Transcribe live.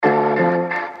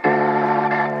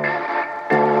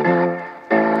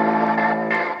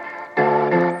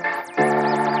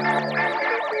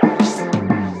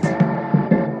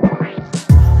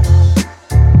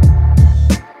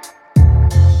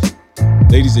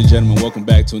and gentlemen, welcome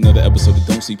back to another episode of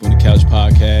Don't Sleep on the Couch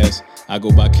podcast. I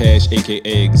go by Cash, aka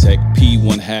Exec P,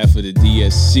 one half of the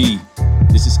DSC.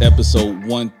 This is episode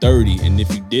 130, and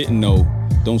if you didn't know,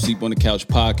 Don't Sleep on the Couch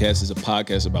podcast is a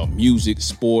podcast about music,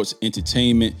 sports,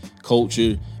 entertainment,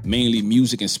 culture, mainly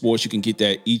music and sports. You can get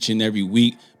that each and every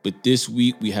week, but this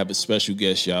week we have a special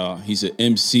guest, y'all. He's an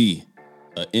MC,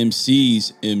 a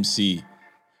MC's MC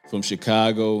from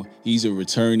Chicago. He's a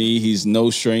returnee. He's no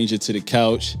stranger to the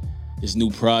couch. His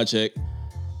new project,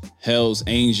 Hell's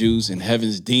Angels and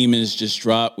Heaven's Demons, just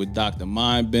dropped with Dr.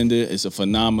 Mindbender. It's a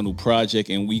phenomenal project,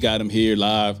 and we got him here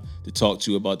live to talk to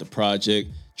you about the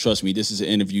project. Trust me, this is an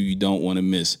interview you don't want to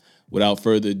miss. Without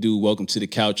further ado, welcome to the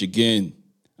couch again.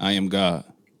 I am God.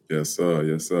 Yes, sir.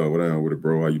 Yes, sir. What on with it,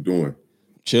 bro? How you doing?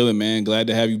 Chilling, man. Glad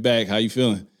to have you back. How you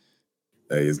feeling?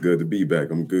 Hey, it's good to be back.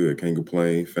 I'm good. Can't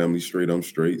complain. Family straight, I'm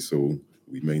straight. So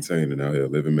we maintain it out here.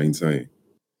 Live and maintain.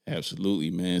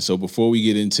 Absolutely, man. So before we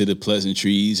get into the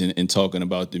pleasantries and talking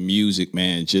about the music,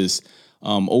 man, just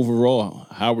overall,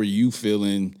 how are you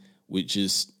feeling with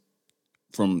just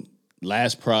from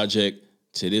last project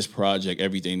to this project,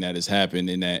 everything that has happened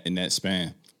in that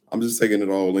span? I'm just taking it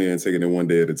all in, taking it one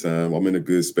day at a time. I'm in a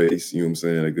good space, you know what I'm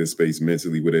saying? A good space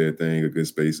mentally with everything, a good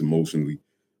space emotionally,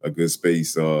 a good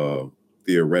space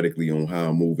theoretically on how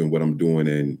I'm moving, what I'm doing,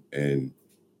 and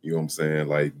you know what I'm saying,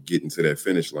 like getting to that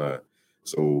finish line.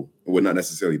 So, well, not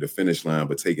necessarily the finish line,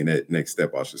 but taking that next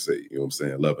step, I should say, you know what I'm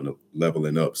saying,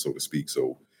 leveling up, so to speak.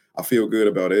 So I feel good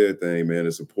about everything, man.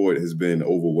 The support has been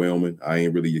overwhelming. I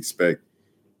ain't really expect,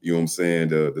 you know what I'm saying,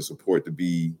 the support to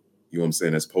be, you know what I'm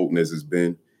saying, as potent as it's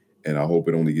been. And I hope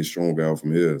it only gets stronger out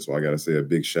from here. So I got to say a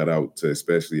big shout out to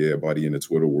especially everybody in the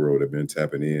Twitter world that been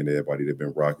tapping in, everybody that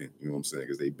been rocking, you know what I'm saying,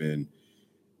 because they've been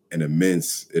an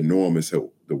immense, enormous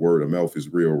help. The word of mouth is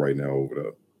real right now over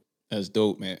there. That's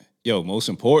dope, man. Yo, most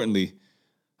importantly,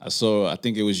 I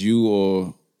think it was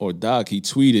you or Doc, he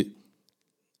tweeted,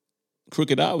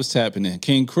 Crooked I was tapping in,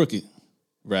 King Crooked,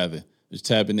 rather, was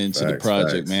tapping into the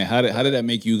project, man. How did that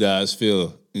make you guys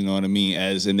feel, you know what I mean,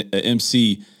 as an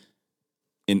MC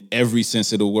in every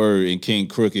sense of the word, and King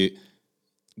Crooked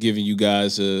giving you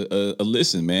guys a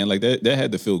listen, man? Like, that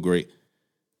had to feel great.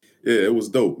 Yeah, it was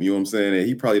dope. You know what I'm saying? And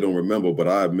he probably don't remember, but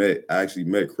I actually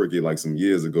met Crooked like some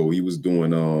years ago. He was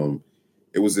doing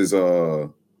it was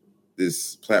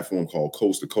this platform called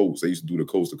Coast to Coast. They used to do the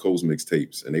Coast to Coast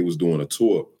mixtapes, and they was doing a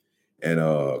tour. And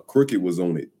Crooked was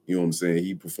on it. You know what I'm saying?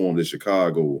 He performed in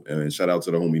Chicago. And shout out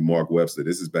to the homie Mark Webster.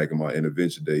 This is back in my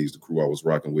Intervention days, the crew I was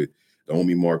rocking with. The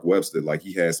homie Mark Webster, like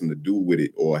he had something to do with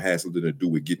it, or had something to do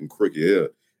with getting Crooked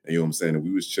here. And you know what I'm saying? And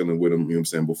we was chilling with him, you know what I'm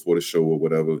saying, before the show or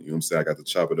whatever. You know what I'm saying? I got to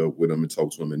chop it up with him and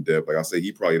talk to him in depth. Like I say,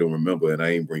 he probably don't remember, and I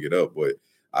ain't bring it up, but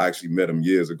I actually met him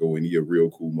years ago, and he a real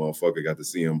cool motherfucker. Got to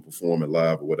see him performing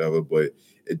live or whatever. But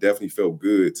it definitely felt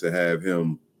good to have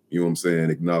him, you know what I'm saying,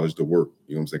 acknowledge the work.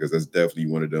 You know what I'm saying? Because that's definitely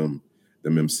one of them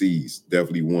MCs.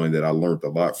 Definitely one that I learned a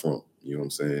lot from. You know what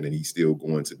I'm saying? And he's still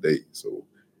going today. So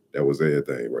that was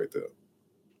everything right there.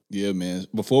 Yeah, man.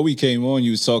 Before we came on,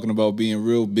 you was talking about being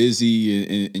real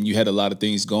busy and you had a lot of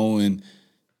things going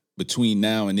between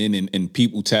now and then and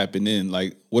people tapping in.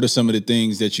 Like, what are some of the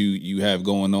things that you have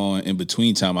going on in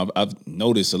between time? I've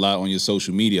noticed a lot on your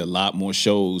social media, a lot more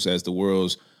shows as the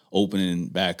world's opening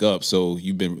back up. So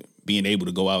you've been being able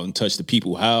to go out and touch the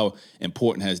people. How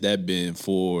important has that been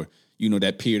for, you know,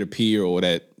 that peer-to-peer or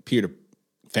that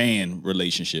peer-to-fan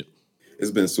relationship? It's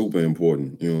been super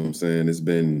important. You know what I'm saying? It's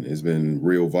been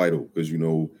real vital because, you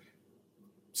know,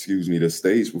 the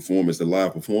stage performance, the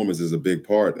live performance is a big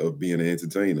part of being an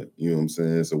entertainer. You know what I'm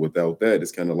saying? So without that,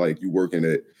 it's kind of like you working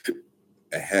at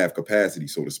half capacity,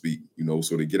 so to speak, you know,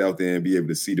 so to get out there and be able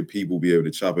to see the people, be able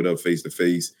to chop it up face to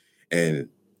face and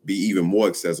be even more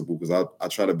accessible, because I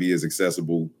try to be as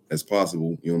accessible as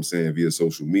possible, you know what I'm saying, via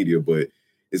social media, but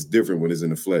it's different when it's in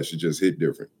the flesh. It just hit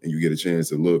different and you get a chance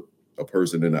to look a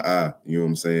person in the eye, you know what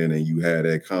I'm saying, and you had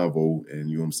that convo and,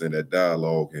 you know what I'm saying, that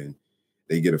dialogue, and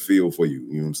they get a feel for you,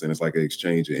 you know what I'm saying? It's like an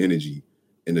exchange of energy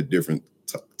in a different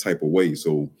type of way.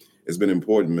 So it's been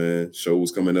important, man.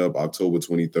 Shows coming up October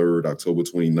 23rd, October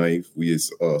 29th. We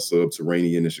is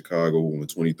Subterranean in Chicago on the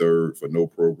 23rd for No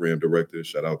Program Director.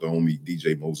 Shout out to homie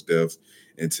DJ Mos Def,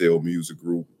 Intel Music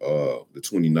Group. The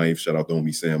 29th, shout out to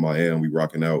homie Sam I Am. We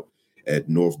rocking out at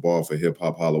North Bar for Hip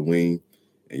Hop Halloween.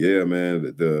 And yeah, man,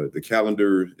 the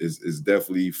calendar is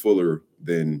definitely fuller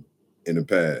than in the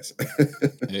past.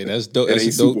 Hey, that's dope. That's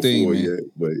a dope thing, man. Yet,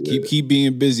 but yeah. Keep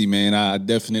being busy, man. I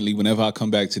definitely, whenever I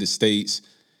come back to the States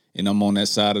and I'm on that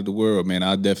side of the world, man,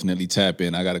 I'll definitely tap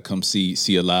in. I got to come see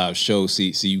a live show,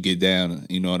 see you get down.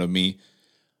 You know what I mean?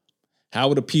 How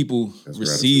are the people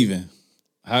receiving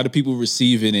How do people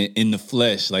receiving it in the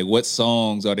flesh? Like, what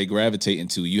songs are they gravitating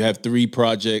to? You have 3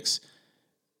 projects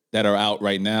that are out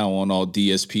right now on all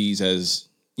DSPs, as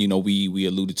you know, we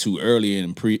alluded to earlier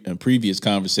in previous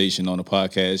conversation on the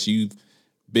podcast. You've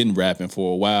been rapping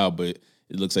for a while, but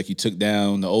it looks like you took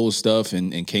down the old stuff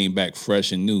and came back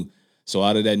fresh and new. So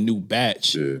out of that new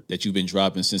batch that you've been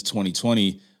dropping since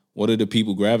 2020, what are the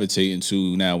people gravitating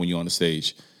to now when you're on the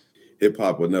stage? Hip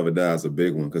Hop Will Never Die is a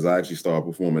big one because I actually started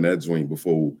performing that joint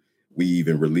before we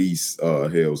even released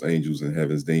Hell's Angels and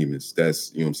Heaven's Demons.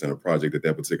 That's, you know what I'm saying, a project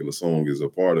that particular song is a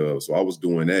part of. So I was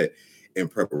doing that in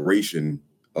preparation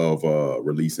of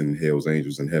releasing Hell's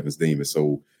Angels and Heaven's Demons.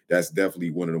 So that's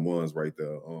definitely one of the ones right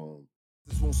there.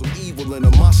 Just want some evil in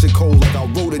my shit cold like I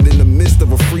wrote it in the midst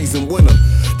of a freezing winter.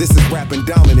 This is rapping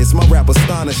dominance, my rap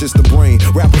astonishes the brain.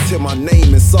 Rappers hear my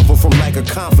name and suffer from lack of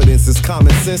confidence. It's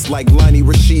common sense like Lonnie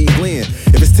Rashid Lynn.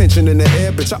 If it's tension in the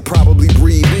air, bitch, I probably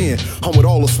breathe in. I'm with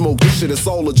all the smoke, this shit is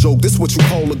all a joke. This what you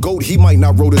call a goat, he might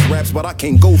not wrote his raps, but I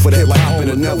can't go for that like all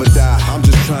will never die. I'm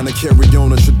just trying to carry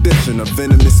on a tradition of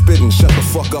venomous spitting. Shut the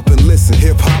fuck up and listen,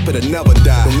 hip-hop it'll never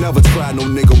die. Don't never try no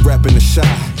nigga rapping the shy.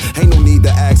 Ain't no need to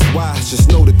ask why, just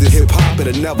know that this hip-hop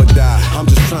it'll never die. I'm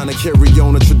just trying to carry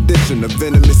on a tradition of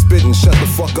venomous spitting. Shut the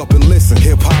fuck up and listen,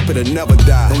 hip-hop it'll never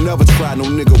die. Don't never try no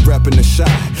nigga rapping the shy.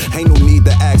 Ain't no need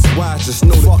to ask why, just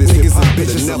know that this niggas and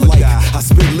bitches never die. I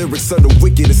spit lyrics of the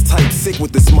wickedest type, sick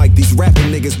with this mic. These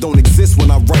rapping niggas don't exist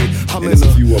when I write. I'm in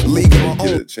a league of my own.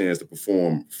 Get a chance to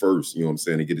perform first, you know what I'm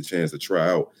saying, and get a chance to try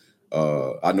out.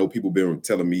 I know people been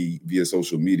telling me via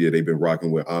social media they've been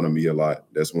rocking with Honor Me a lot.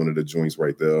 That's one of the joints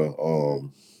right there.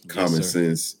 Common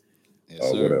Sense.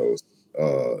 What else?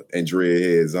 And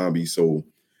Dreadhead Zombie. So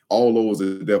all those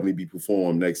will definitely be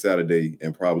performed next Saturday,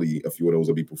 and probably a few of those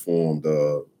will be performed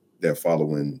that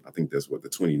following. I think that's what, the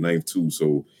 29th too.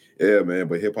 So yeah, man.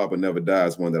 But Hip Hop Will Never Die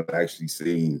is one that I actually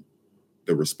seen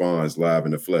the response live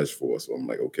in the flesh for. So I'm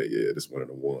like, okay, yeah, this is one of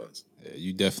the ones. Yeah,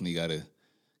 you definitely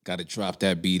gotta drop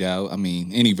that beat out. I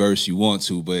mean, any verse you want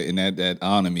to, but in that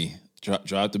Honor Me,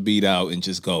 drop the beat out and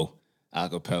just go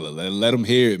acapella. Let them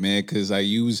hear it, man. Because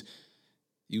you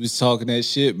was talking that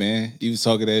shit, man. You was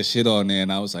talking that shit on there,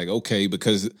 and I was like, okay,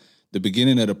 because the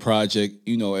beginning of the project,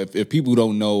 you know, if people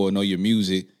don't know or know your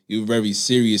music, you're a very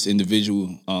serious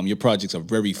individual. Your projects are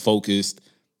very focused,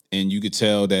 and you could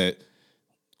tell that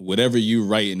whatever you're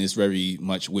writing is very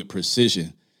much with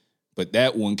precision. But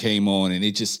that one came on, and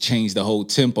it just changed the whole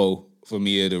tempo for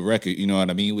me of the record. You know what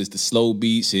I mean? It was the slow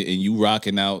beats, and you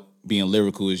rocking out, being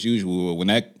lyrical as usual. When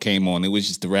that came on, it was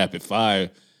just the rapid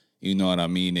fire. You know what I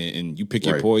mean? And you pick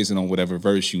your poison on whatever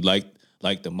verse you like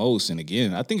the most. And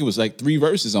again, I think it was like 3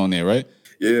 verses on there, right?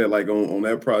 Yeah, like on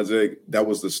that project, that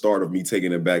was the start of me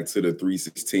taking it back to the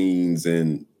 3/16s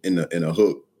and in a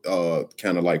hook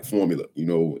kind of like formula. You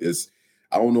know,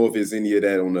 I don't know if it's any of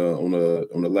that on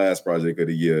the last project of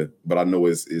the year, but I know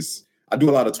it's I do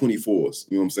a lot of 24s.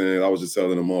 You know what I'm saying? I was just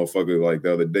telling a motherfucker like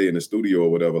the other day in the studio or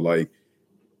whatever, like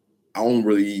I don't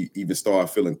really even start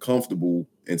feeling comfortable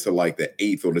until like the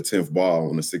 8th or the 10th bar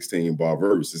on the 16 bar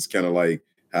verse. It's kind of like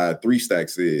how 3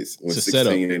 stacks is when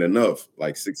 16 ain't enough.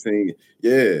 Like 16,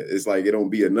 yeah, it's like it don't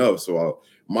be enough. So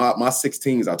my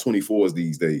 16s are 24s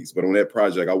these days. But on that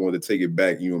project, I wanted to take it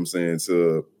back, you know what I'm saying,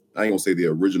 to, I ain't gonna say the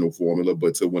original formula,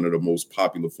 but to one of the most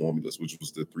popular formulas, which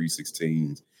was the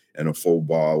 3/16s and a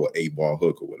 4-bar or 8-bar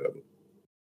hook or whatever.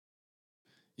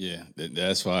 Yeah,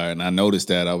 that's fire. And I noticed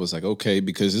that. I was like, okay,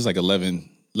 because there's like 11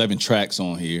 tracks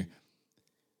on here.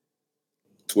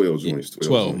 12 joints.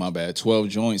 12 joints. My bad. 12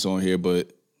 joints on here,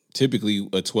 but typically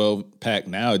a 12-pack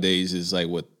nowadays is like,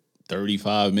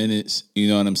 35 minutes? You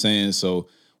know what I'm saying? So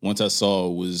once I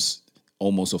saw it was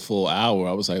almost a full hour,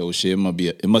 I was like, oh shit,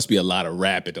 it must be a lot of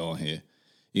rapid on here.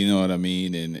 You know what I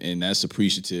mean? And that's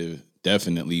appreciative,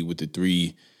 definitely, with the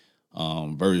 3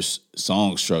 verse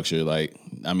song structure. Like,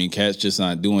 I mean, cats just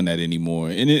not doing that anymore,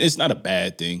 and it's not a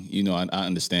bad thing. You know, I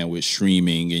understand with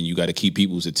streaming and you got to keep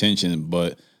people's attention,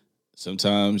 but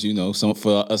sometimes, you know,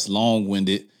 for us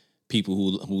long-winded people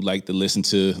who like to listen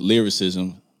to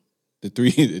lyricism, the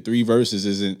three verses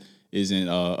isn't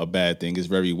a bad thing. It's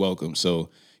very welcome. So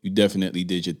you definitely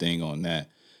did your thing on that.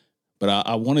 But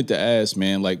I wanted to ask,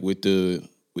 man, like with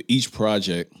each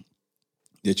project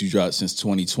that you dropped since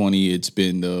 2020, it's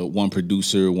been one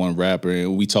producer, one rapper,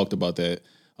 and we talked about that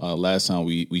last time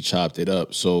we chopped it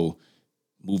up. So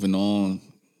moving on,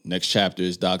 next chapter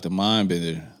is Dr.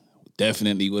 Mindbender.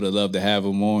 Definitely would have loved to have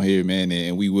him on here, man,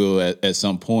 and we will at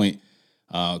some point,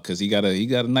 because he got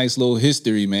a nice little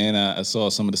history, man. I saw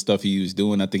some of the stuff he was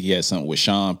doing. I think he had something with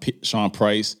Sean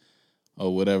Price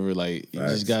or whatever. Like, he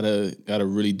just got a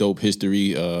really dope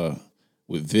history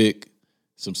with Vic.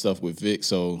 some stuff with Vic,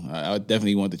 so I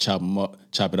definitely want to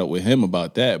chop it up with him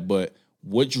about that. But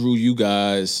what drew you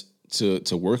guys to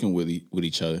working with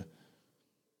each other?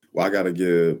 Well, I gotta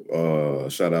give a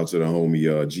shout out to the homie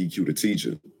GQ the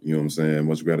teacher. You know what I'm saying?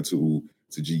 Much gratitude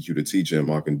to GQ the teacher and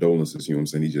my condolences. You know what I'm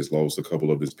saying? He just lost a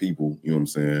couple of his people. You know what I'm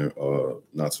saying?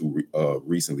 Not too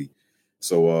recently.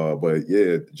 So, but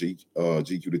yeah,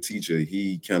 GQ the teacher.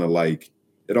 He kind of like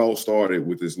it all started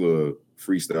with this little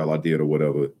freestyle I did or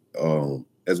whatever.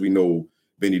 As we know,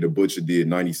 Benny the Butcher did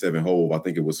 97 Hove. I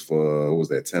think it was for what was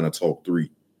that Tana Talk 3.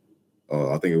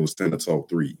 I think it was Tana Talk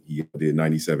 3. He did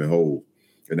 97 Hove.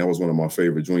 And that was one of my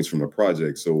favorite joints from the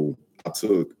project. So I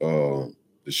took the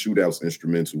Shootouts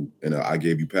instrumental and I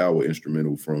Gave You Power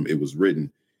instrumental from It Was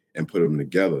Written and put them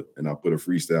together. And I put a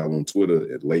freestyle on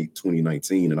Twitter at late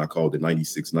 2019 and I called it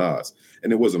 96 Nas.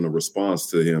 And it wasn't a response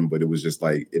to him, but it was just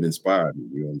like, it inspired me,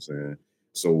 you know what I'm saying?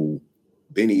 So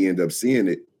Benny ended up seeing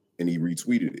it and he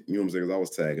retweeted it. You know what I'm saying? Because I was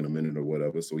tagging him in it or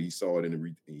whatever. So he saw it and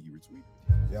he retweeted.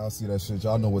 Y'all see that shit.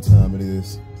 Y'all know what time it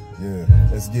is. Yeah,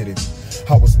 let's get it.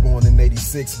 I was born in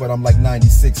 86, but I'm like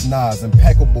 96 Nas.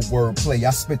 Impeccable wordplay.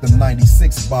 I spit them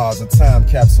 96 bars, a time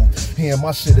capsule. Hearing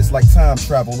my shit is like time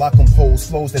travel. I compose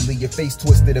flows that leave your face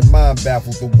twisted and mind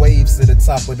baffled. The waves to the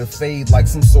top of the fade like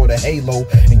some sort of halo.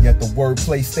 And yet the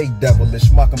wordplay stay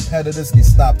devilish. My competitors get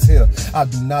stopped here. I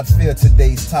do not fear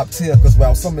today's top tier, cause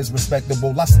while some is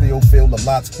respectable, I still feel a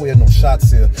lot's queer. No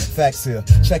shots here, facts here.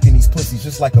 Checking these pussies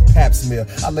just like a pap smear.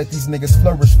 I let these niggas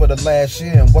flourish for the last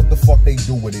year, and what the fuck they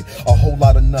do with it? A whole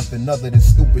lot of nothing other than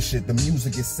stupid shit. The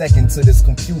music is second to this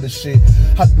computer shit.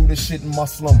 I do this shit in my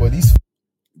slumber. These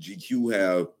GQ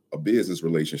have a business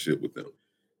relationship with them.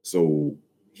 So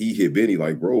he hit Benny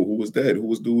like, bro, who was that? Who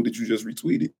was dude that you just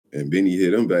retweeted? And Benny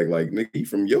hit him back like, nigga, he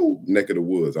from your neck of the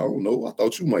woods. I don't know. I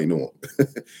thought you might know him.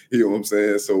 You know what I'm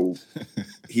saying? So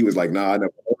he was like, nah, I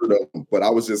never heard of him. But I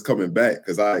was just coming back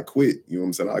because I had quit. You know what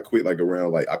I'm saying? I quit like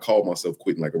around, like I called myself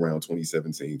quitting like around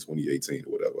 2017, 2018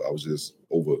 or whatever. I was just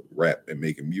over rap and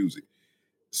making music.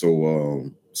 So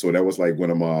so that was like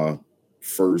one of my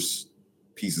first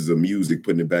pieces of music,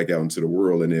 putting it back out into the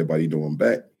world and everybody doing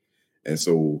back. And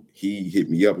so he hit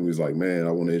me up and was like, man,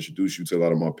 I want to introduce you to a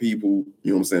lot of my people.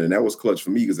 You know what I'm saying? And that was clutch for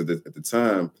me because at the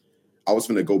time, I was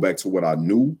going to go back to what I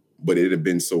knew, but it had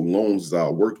been so long since I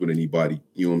worked with anybody.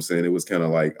 You know what I'm saying? It was kind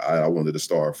of like I wanted to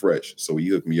start fresh. So he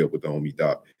hooked me up with the homie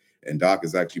Doc. And Doc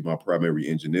is actually my primary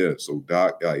engineer. So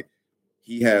Doc, like,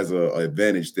 he has an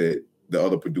advantage that the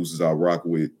other producers I rock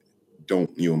with don't,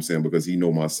 you know what I'm saying? Because he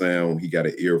know my sound. He got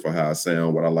an ear for how I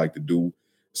sound, what I like to do.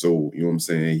 So, you know what I'm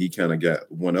saying? He kind of got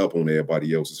one up on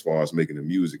everybody else as far as making the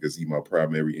music because he's my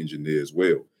primary engineer as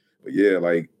well. But yeah,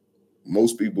 like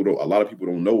most people don't, a lot of people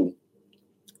don't know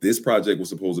this project was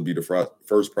supposed to be the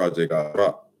first project I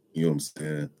dropped, you know what I'm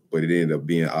saying? But it ended up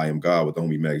being I Am God with the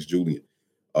homie Max Julian.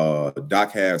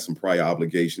 Doc had some prior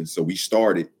obligations. So we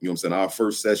started, you know what I'm saying? Our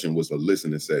first session was a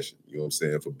listening session, you know what I'm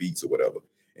saying? For beats or whatever.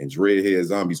 And Dreadhead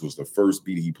Zombies was the first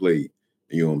beat he played.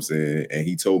 You know what I'm saying? And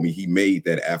he told me he made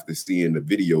that after seeing the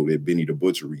video that Benny the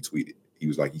Butcher retweeted. He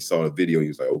was like, he saw the video. He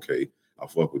was like, okay, I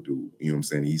fuck with dude. You know what I'm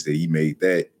saying? He said he made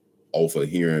that off of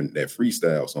hearing that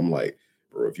freestyle. So I'm like,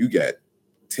 bro, if you got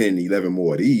 10, 11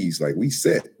 more of these, like we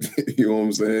set. You know what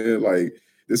I'm saying? Like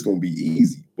this going to be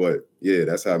easy. But yeah,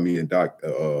 that's how me and Doc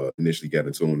initially got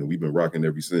into it. And we've been rocking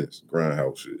ever since.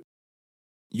 Grindhouse shit.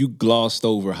 You glossed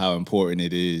over how important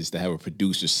it is to have a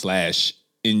producer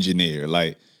 / engineer.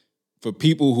 Like, for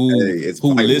people who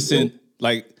listen, bro.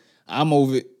 Like I'm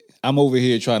over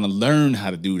here trying to learn how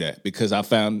to do that because I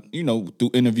found, you know, through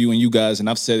interviewing you guys, and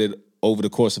I've said it over the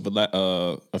course of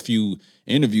a few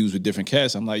interviews with different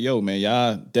cats. I'm like, yo, man,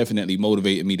 y'all definitely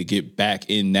motivated me to get back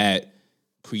in that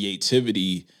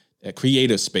creativity, that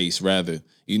creative space, rather.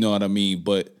 You know what I mean?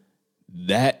 But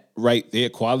that right there,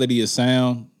 quality of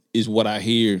sound is what I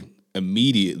hear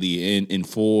immediately. And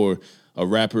for a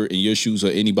rapper in your shoes or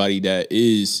anybody that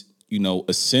is, you know,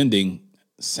 ascending,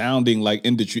 sounding like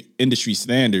industry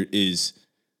standard is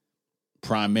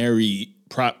one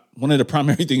of the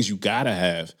primary things you gotta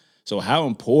have. So how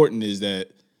important is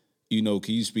that? You know,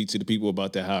 can you speak to the people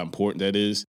about that, how important that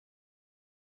is?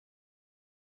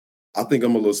 I think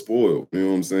I'm a little spoiled. You know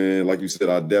what I'm saying? Like you said,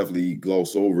 I definitely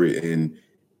gloss over it.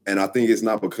 And I think it's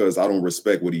not because I don't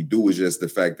respect what he do. It's just the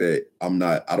fact that I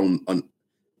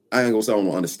ain't gonna say I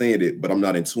don't understand it, but I'm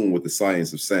not in tune with the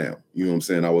science of sound. You know what I'm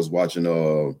saying? I was watching,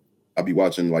 I'd be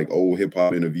watching like old hip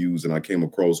hop interviews, and I came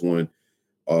across one.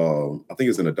 I think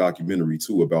it's in a documentary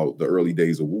too about the early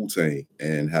days of Wu-Tang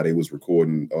and how they was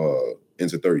recording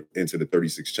into the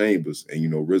 36 chambers. And you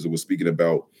know, RZA was speaking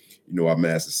about, you know, our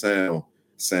master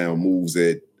sound moves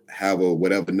at have a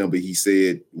whatever number he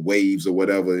said, waves or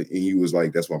whatever, and he was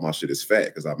like, that's why my shit is fat,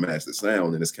 because I mastered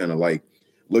sound. And it's kind of like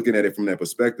looking at it from that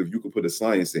perspective, you can put a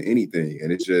science to anything,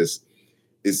 and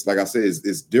it's like I said,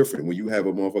 it's different when you have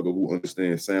a motherfucker who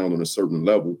understands sound on a certain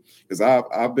level. Because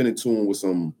I've been in tune with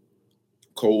some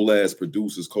cold ass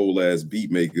producers, cold ass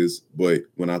beat makers, but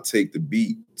when I take the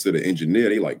beat to the engineer,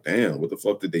 they like, damn, what the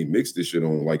fuck did they mix this shit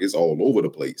on? Like, it's all over the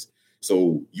place.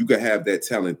 So you can have that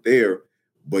talent there,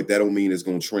 but that don't mean it's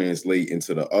going to translate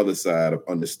into the other side of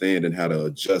understanding how to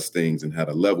adjust things and how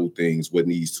to level things, what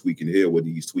needs tweaking here, what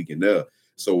needs tweaking there.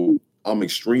 So I'm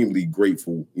extremely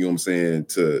grateful, you know what I'm saying,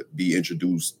 to be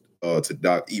introduced to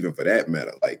Doc, even for that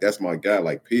matter. Like, that's my guy,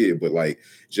 like, Pid, but like,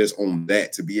 just on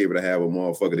that, to be able to have a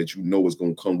motherfucker that you know is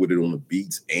going to come with it on the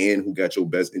beats and who got your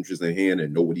best interest in hand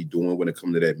and know what he doing when it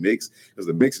comes to that mix, because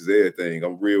the mix is everything.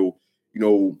 I'm real, you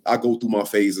know, I go through my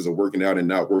phases of working out and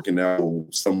not working out.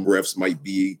 Some breaths might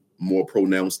be more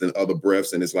pronounced than other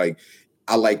breaths, and it's like,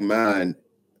 I like mine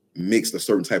mixed a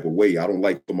certain type of way. I don't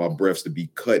like for my breaths to be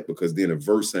cut because then a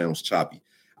verse sounds choppy.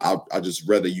 I just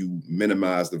rather you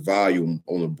minimize the volume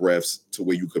on the breaths to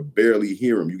where you could barely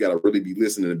hear them. You got to really be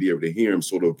listening to be able to hear them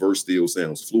so the verse still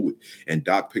sounds fluid. And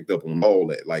Doc picked up on all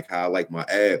that, like how I like my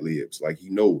ad libs. Like,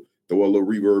 throw a little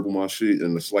reverb on my shit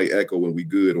and a slight echo and we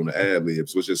good on the ad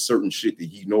libs. So it's just certain shit that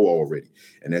he know already.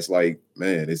 And that's like,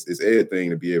 man, it's everything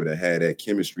to be able to have that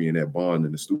chemistry and that bond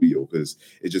in the studio, because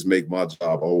it just make my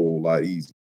job a whole lot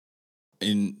easier.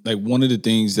 And like one of the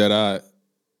things that I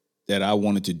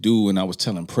wanted to do, and I was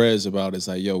telling Prez about, is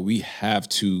like, yo, we have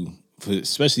to,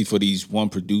 especially for these one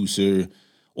producer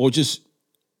or just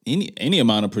any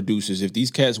amount of producers, if these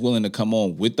cats willing to come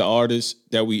on with the artists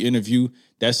that we interview,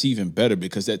 that's even better,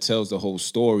 because that tells the whole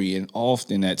story. And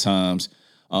often at times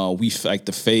we like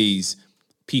to phase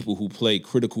people who play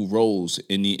critical roles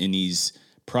in these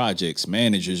projects,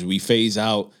 managers. We phase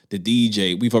out the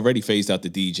DJ. We've already phased out the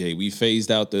DJ. We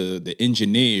phased out the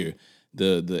engineer,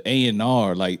 the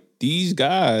A&R. Like, these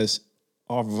guys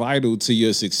are vital to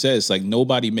your success. Like,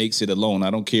 nobody makes it alone. I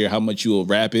don't care how much you'll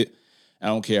rap it. I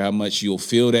don't care how much you'll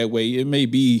feel that way. It may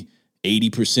be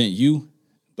 80% you,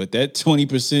 but that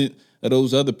 20% of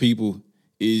those other people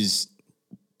is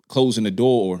closing the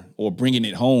door or bringing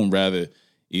it home, rather.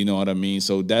 You know what I mean?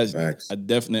 So that's a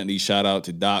definitely shout out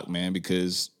to Doc, man,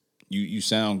 because you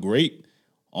sound great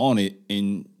on it.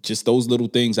 And just those little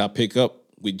things I pick up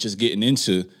with just getting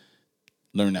into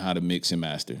learning how to mix and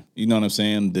master. You know what I'm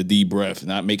saying? The deep breath,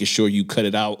 not making sure you cut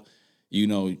it out,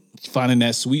 finding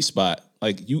that sweet spot.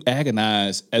 Like, you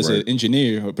agonize as an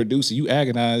engineer or producer, you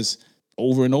agonize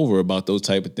over and over about those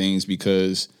type of things,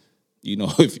 because,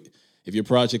 if your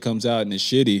project comes out and it's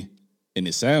shitty and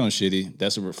it sounds shitty,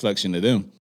 that's a reflection of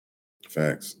them.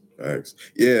 Facts.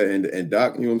 Yeah, and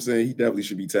Doc, you know what I'm saying, he definitely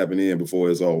should be tapping in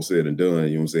before it's all said and done.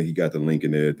 You know what I'm saying? He got the link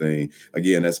and everything.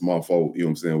 Again, that's my fault. You know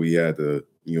what I'm saying? We had to,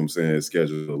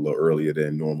 schedule a little earlier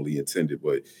than normally intended,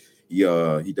 but he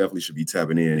definitely should be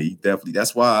tapping in.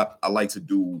 That's why I like to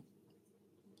do.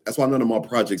 That's why none of my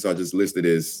projects are just listed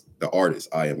as the artist,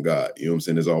 I Am God. You know what I'm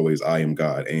saying? There's always I Am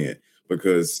God, and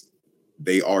because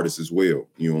they artists as well.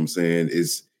 You know what I'm saying?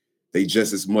 They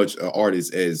just as much an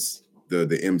artist as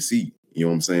the MC. You know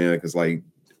what I'm saying? Because like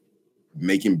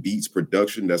making beats,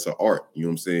 production, that's an art. You know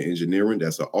what I'm saying? Engineering,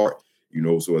 that's an art.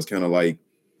 So it's kind of like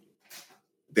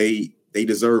they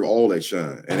deserve all that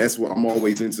shine. And that's what I'm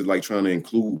always into, like trying to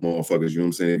include motherfuckers. You know what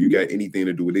I'm saying? If you got anything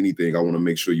to do with anything, I want to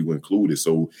make sure you include it.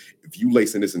 So if you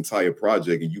lacing this entire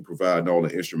project and you provide all the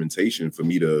instrumentation for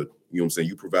me to, you know what I'm saying,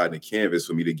 you provide the canvas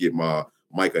for me to get my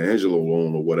Michelangelo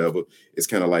on or whatever, it's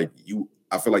kind of like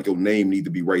I feel like your name need to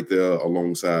be right there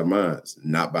alongside mine,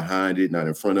 not behind it, not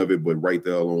in front of it, but right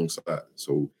there alongside.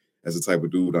 So that's the type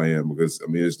of dude I am, because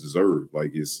it's deserved.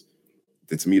 Like,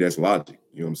 to me, that's logic.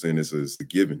 You know what I'm saying? It's a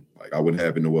given. Like, I wouldn't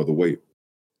have it no other way.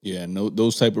 Yeah, no,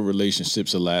 those type of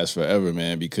relationships will last forever,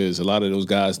 man, because a lot of those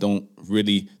guys don't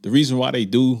really, the reason why they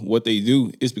do what they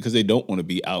do is because they don't want to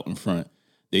be out in front.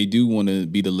 They do want to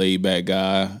be the laid back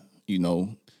guy,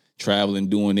 traveling,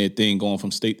 doing their thing, going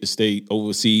from state to state,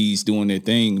 overseas, doing their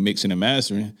thing, mixing and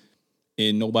mastering,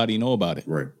 and nobody know about it.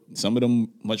 Right. Some of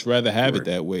them much rather have it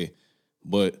that way.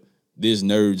 But there's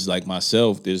nerds like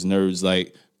myself, there's nerds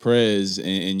like Prez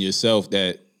and yourself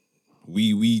that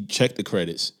we check the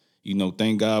credits.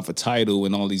 Thank God for Tidal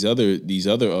and all these other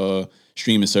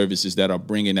streaming services that are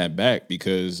bringing that back,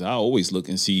 because I always look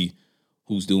and see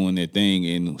who's doing their thing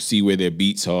and see where their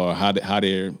beats are, how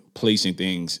they're placing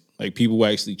things. Like, people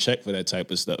actually check for that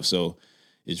type of stuff. So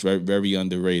it's very, very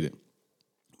underrated.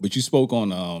 But you spoke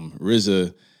on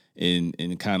RZA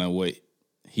and kind of what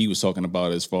he was talking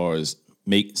about as far as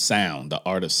make sound, the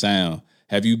art of sound.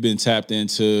 Have you been tapped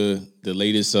into the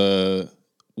latest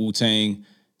Wu-Tang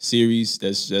series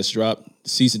that's dropped?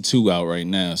 Season 2 out right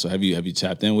now. So have you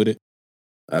tapped in with it?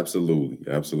 Absolutely.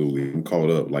 I'm caught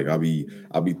up. Like I'll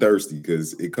be thirsty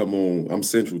because it come on. I'm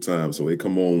Central Time, so it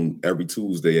come on every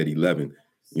Tuesday at 11.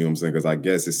 You know what I'm saying? Because I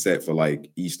guess it's set for like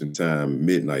Eastern Time,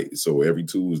 midnight. So every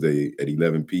Tuesday at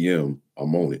 11 p.m.,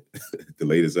 I'm on it. The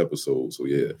latest episode. So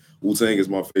yeah, Wu-Tang is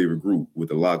my favorite group, with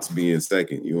the Lox being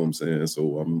second. You know what I'm saying?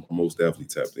 So I'm most definitely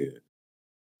tapped in.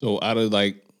 So out of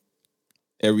like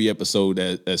every episode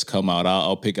that's come out,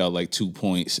 I'll pick out like 2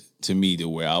 points to me to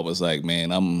where I was like,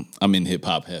 man, I'm in hip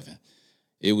hop heaven.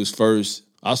 It was first.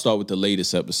 I'll start with the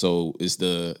latest episode. Is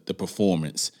the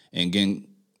performance, and again,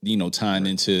 tying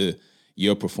into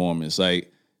your performance.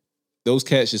 Like those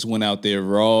cats just went out there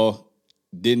raw,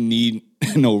 didn't need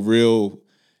no real,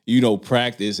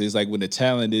 practice. It's like when the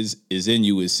talent is in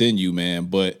you, it's in you, man.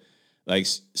 But like,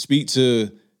 speak to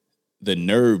the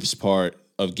nerves part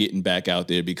of getting back out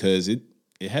there, because it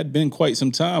had been quite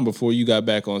some time before you got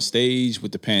back on stage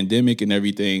with the pandemic and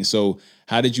everything. So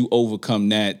how did you overcome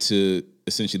that to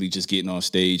essentially just getting on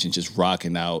stage and just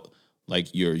rocking out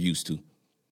like you're used to?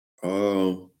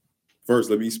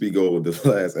 First, let me speak over the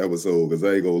last episode, because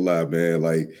I ain't gonna lie, man.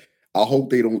 Like, I hope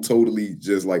they don't totally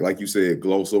just like you said,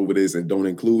 gloss over this and don't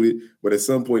include it. But at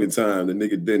some point in time, the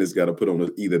nigga Dennis got to put on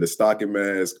either the stocking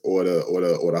mask or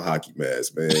the hockey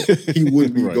mask, man. He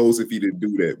wouldn't be Right. Ghost if he didn't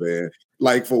do that, man.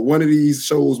 Like, for one of these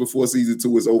shows before season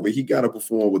 2 is over, he got to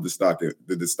perform with the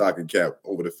stocking cap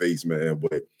over the face, man.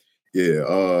 But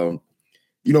yeah,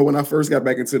 when I first got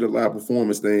back into the live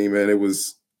performance thing, man,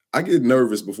 I get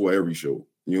nervous before every show.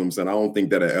 You know what I'm saying? I don't think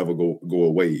that'll ever go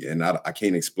away, and I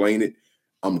can't explain it.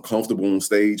 I'm comfortable on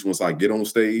stage once I get on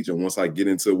stage, and once I get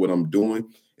into what I'm doing,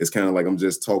 it's kind of like I'm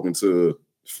just talking to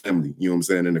family, you know what I'm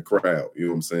saying, in the crowd, you know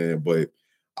what I'm saying? But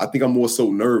I think I'm more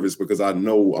so nervous because I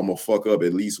know I'm gonna fuck up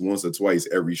at least once or twice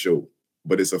every show.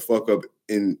 But it's a fuck up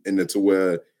in the to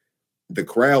where the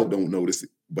crowd don't notice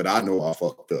it, but I know I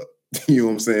fucked up. You know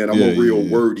what I'm saying? I'm a real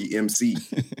wordy MC.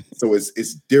 So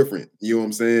it's different. You know what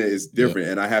I'm saying? It's different.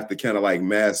 Yeah. And I have to kind of like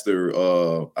master,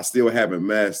 I still haven't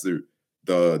mastered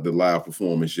the live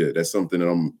performance yet. That's something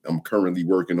that I'm currently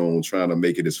working on, trying to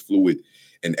make it as fluid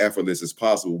and effortless as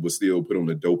possible, but still put on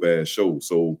a dope ass show.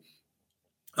 So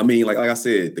I mean, like I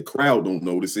said, the crowd don't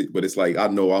notice it, but it's like I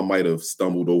know I might have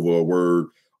stumbled over a word,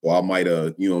 or I might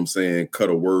have, you know what I'm saying, cut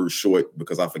a word short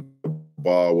because I forgot a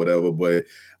bar or whatever. But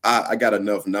I got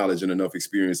enough knowledge and enough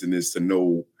experience in this to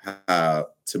know how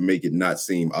to make it not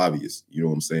seem obvious. You know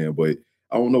what I'm saying? But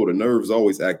I don't know. The nerves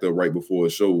always act up right before a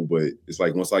show, but it's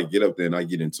like once I get up there and I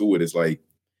get into it, it's like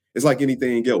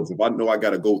anything else. If I know I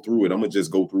got to go through it, I'm gonna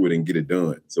just go through it and get it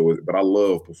done. So, but I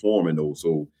love performing though,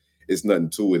 so it's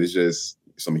nothing to it. It's just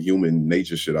some human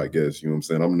nature shit, I guess. You know what I'm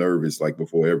saying? I'm nervous like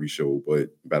before every show, but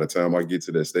by the time I get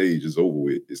to that stage, it's over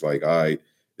with. It's like, all right,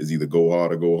 it's either go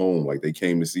hard or go home. Like they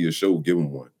came to see a show, give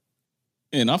them one.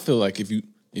 And I feel like if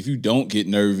you don't get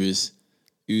nervous,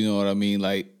 you know what I mean,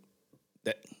 like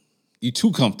that, you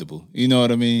too comfortable. You know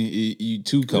what I mean? You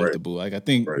too comfortable. Right. Like I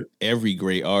think every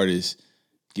great artist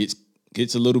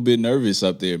gets a little bit nervous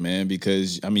up there, man,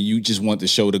 because I mean, you just want the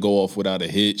show to go off without a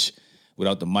hitch,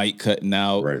 without the mic cutting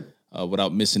out,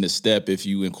 without missing a step. If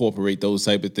you incorporate those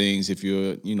type of things, if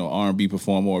you're R&B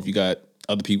performer, or if you got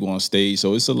other people on stage,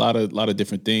 so it's a lot of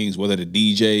different things. Whether the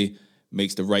DJ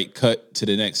makes the right cut to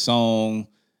the next song,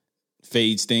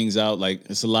 fades things out, like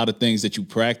it's a lot of things that you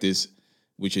practice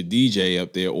with your DJ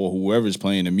up there or whoever's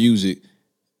playing the music.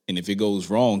 And if it goes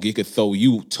wrong, it could throw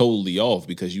you totally off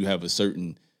because you have a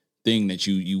certain thing that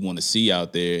you want to see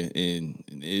out there, and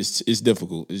it's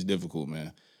difficult. It's difficult,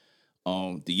 man.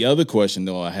 The other question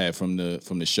though I had from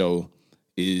the show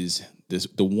is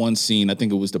the one scene, I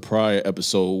think it was the prior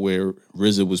episode, where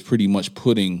RZA was pretty much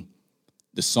putting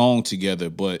the song together,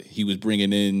 but he was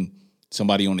bringing in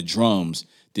somebody on the drums.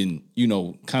 Then,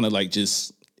 kind of like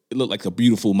just, it looked like a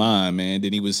beautiful mind, man.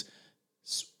 Then he was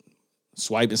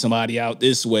swiping somebody out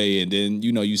this way, and then,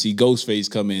 you see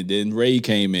Ghostface come in, then Ray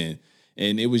came in,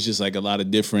 and it was just like a lot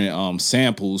of different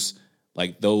samples,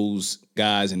 like those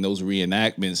guys and those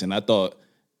reenactments. And I thought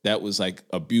that was like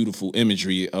a beautiful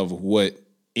imagery of what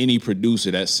any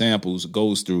producer that samples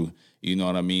goes through. You know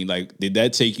what I mean? Like, did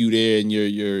that take you there in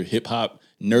your hip hop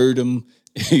nerdom?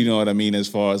 You know what I mean? As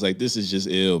far as like, this is just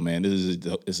ill, man. This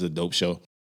is a dope show.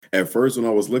 At first, when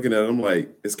I was looking at it, I'm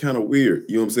like, it's kind of weird.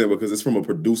 You know what I'm saying? Because it's from a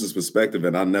producer's perspective,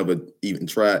 and I never even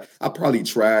tried. I probably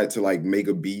tried to like make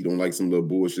a beat on like some little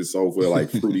bullshit software like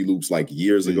Fruity Loops like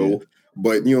years ago.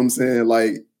 But you know what I'm saying?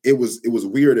 Like, it was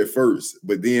weird at first,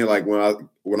 but then like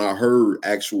when I heard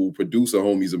actual producer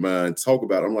homies of mine talk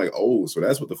about it, I'm like, oh, so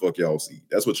that's what the fuck y'all see.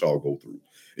 That's what y'all go through.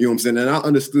 You know what I'm saying? And I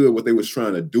understood what they was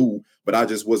trying to do, but I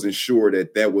just wasn't sure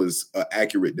that was an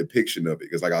accurate depiction of it.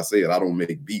 Because like I said, I don't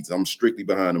make beats. I'm strictly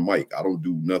behind the mic. I don't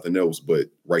do nothing else but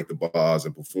write the bars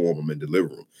and perform them and deliver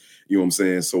them. You know what I'm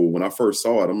saying? So when I first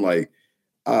saw it, I'm like,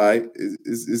 all right,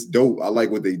 it's dope. I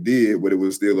like what they did, but it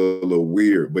was still a little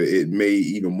weird. But it made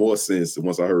even more sense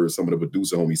once I heard some of the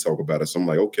producer homies talk about it. So I'm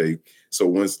like, okay. So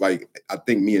once, like, I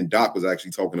think me and Doc was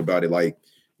actually talking about it, like,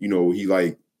 you know,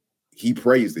 he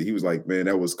praised it. He was like, man,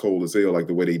 that was cold as hell, like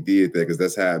the way they did that, because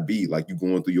that's how it be. Like, you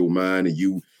going through your mind and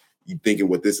you thinking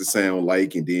what this would sound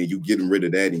like, and then you getting rid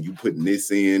of that and you putting this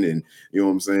in, and you know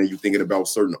what I'm saying? You thinking about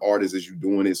certain artists as you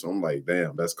doing it. So I'm like,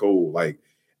 damn, that's cool. Like,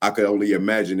 I could only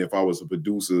imagine if I was a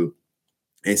producer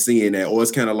and seeing that. Or it's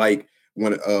kind of like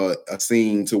when a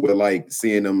scene to where like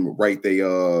seeing them write they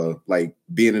like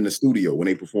being in the studio when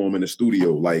they perform in the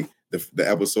studio, like the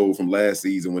episode from last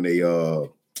season when they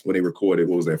recorded,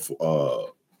 what was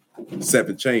that,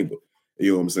 Seventh Chamber.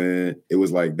 You know what I'm saying? It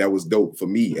was like, that was dope for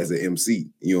me as an MC.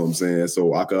 You know what I'm saying?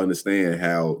 So I could understand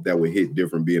how that would hit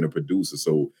different being a producer.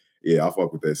 So yeah, I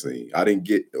fuck with that scene. I ain't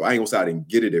gonna say I didn't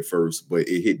get it at first, but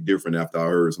it hit different after I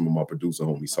heard some of my producer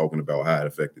homies talking about how it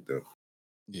affected them.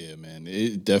 Yeah, man,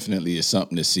 it definitely is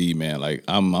something to see, man. Like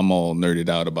I'm all nerded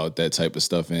out about that type of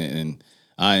stuff, and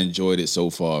I enjoyed it so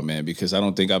far, man, because I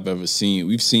don't think I've ever seen.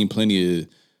 We've seen plenty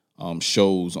of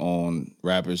shows on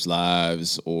rappers'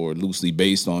 lives or loosely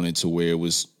based on it to where it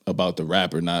was about the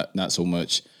rapper, not so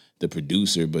much the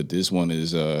producer. But this one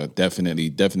is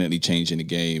definitely changing the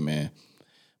game, man.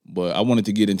 But I wanted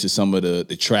to get into some of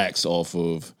the tracks off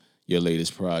of your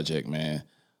latest project, man.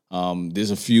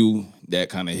 There's a few that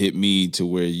kind of hit me to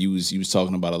where you was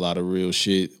talking about a lot of real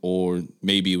shit, or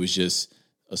maybe it was just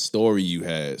a story you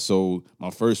had. So my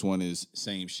first one is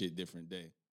Same Shit, Different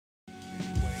Day.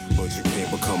 But you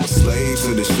can't become a slave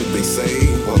to the shit they say.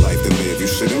 What life to live, you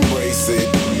should embrace it.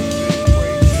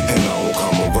 And I won't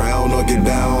come around or get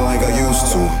down like I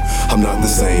used to. I'm not the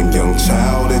same young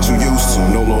child that you used to.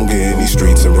 No longer in these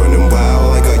streets and running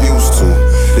wild like I used to.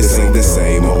 This ain't the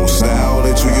same old style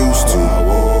that you used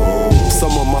to.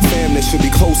 Some of my family should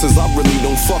be closest, I really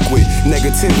don't fuck with.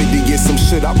 Negativity is some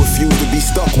shit I refuse to be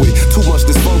stuck with. Too much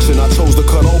dysfunction I chose to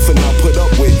cut off and not put up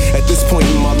with. At this point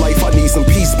in my life I need some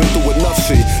peace, been through enough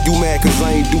shit. You mad cause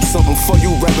I ain't do something for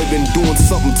you rather than doing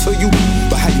something to you?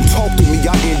 But how you talk to me,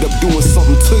 I end up doing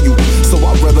something to you. So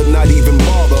I'd rather not even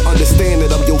bother. Understand that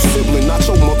I'm your sibling, not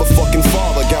your motherfucking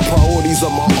father. Got priorities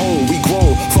of my own, we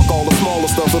grown. Fuck all the smaller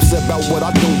stuff, upset about what I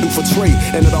don't do for trade.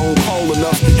 And that I don't call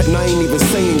enough, and I ain't even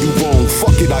saying you wrong.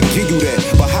 Fuck it, I give you that.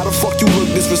 But how the fuck you look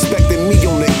disrespecting me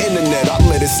on the internet? I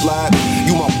let it slide.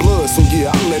 You my blood, so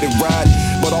yeah, I let it ride.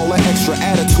 But all that extra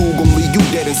attitude gon' leave you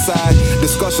dead inside.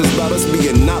 Discussions about us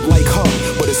being not like her.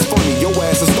 But it's funny, your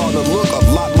ass is starting to look a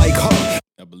lot like her.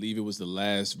 I believe it was the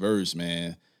last verse,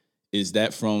 man. Is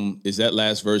that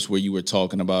last verse where you were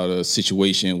talking about a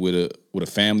situation with a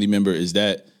family member? Is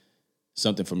that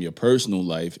something from your personal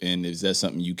life? And is that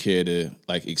something you care to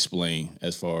like explain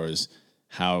as far as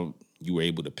how you were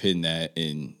able to pin that,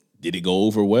 and did it go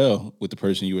over well with the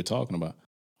person you were talking about?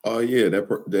 Yeah,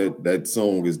 that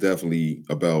song is definitely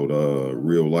about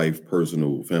real life,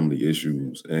 personal, family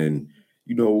issues, and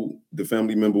you know the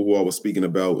family member who I was speaking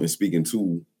about and speaking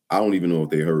to, I don't even know if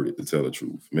they heard it, to tell the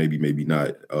truth. Maybe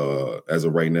not. As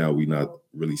of right now, we not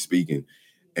really speaking,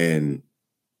 and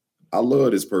I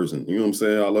love this person. You know what I'm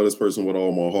saying? I love this person with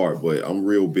all my heart, but I'm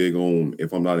real big on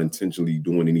if I'm not intentionally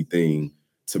doing anything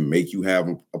to make you have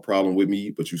a problem with me,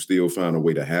 but you still find a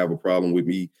way to have a problem with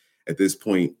me at this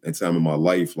point in time in my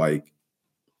life, like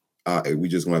we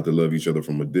just gonna have to love each other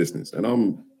from a distance. And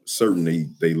I'm certain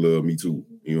they love me too.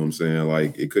 You know what I'm saying?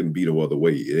 Like it couldn't be the other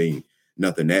way. It ain't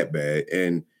nothing that bad.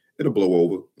 And it'll blow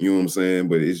over. You know what I'm saying?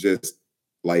 But it's just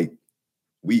like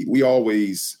we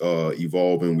always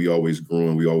evolving, we always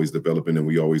growing, we always developing, and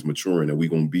we always maturing, and we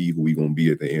gonna be who we gonna be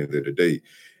at the end of the day.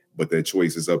 But that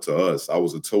choice is up to us. I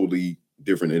was a totally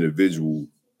different individual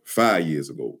 5 years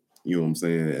ago. You know what I'm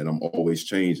saying? And I'm always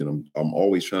changing. I'm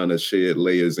always trying to shed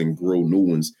layers and grow new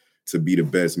ones to be the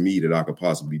best me that I could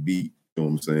possibly be. You know what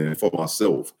I'm saying? For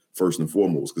myself, first and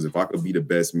foremost. Because if I could be the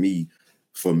best me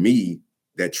for me,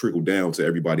 that trickled down to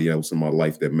everybody else in my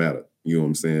life that matter. You know what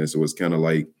I'm saying? So it's kind of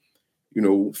like, you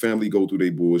know, family go through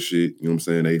their bullshit. You know what I'm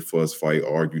saying? They fuss, fight,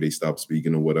 argue, they stop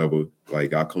speaking or whatever.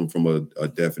 Like I come from a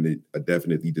definitely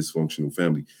dysfunctional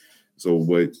family. So,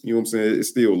 but you know what I'm saying? It's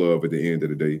still love at the end of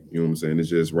the day. You know what I'm saying? It's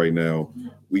just right now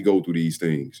we go through these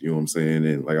things. You know what I'm saying?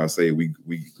 And like I say, we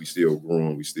still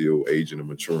growing, we still aging and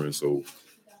maturing. So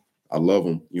I love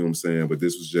them, you know what I'm saying? But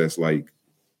this was just like,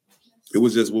 it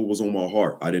was just what was on my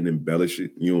heart. I didn't embellish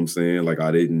it, you know what I'm saying? Like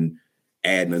I didn't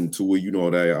add nothing to it. You know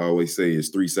what I always say, it's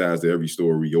three sides to every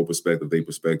story, your perspective, their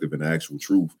perspective, and the actual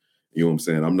truth. You know what I'm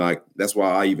saying? That's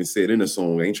why I even said in the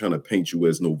song, I ain't trying to paint you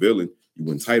as no villain.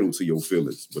 You entitled to your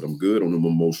feelings, but I'm good on them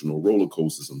emotional roller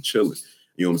coasters. I'm chilling.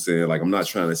 You know what I'm saying? Like, I'm not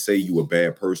trying to say you a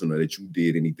bad person or that you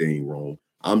did anything wrong.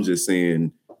 I'm just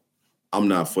saying I'm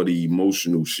not for the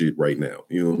emotional shit right now.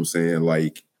 You know what I'm saying?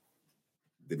 Like,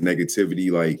 the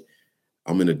negativity, like,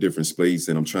 I'm in a different space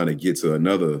and I'm trying to get to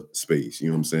another space. You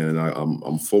know what I'm saying?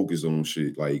 I'm focused on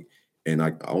shit. Like, and I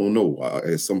don't know.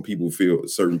 As certain people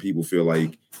feel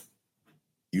like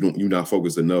you're not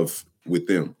focused enough with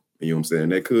them. You know what I'm saying?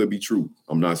 That could be true.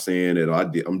 I'm not saying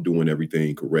that I'm doing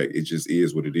everything correct. It just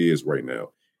is what it is right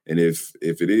now. And if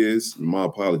it is, my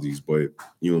apologies, but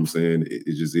you know what I'm saying?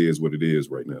 It just is what it is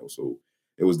right now. So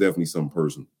it was definitely something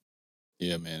personal.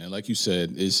 Yeah, man. And like you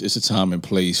said, it's a time and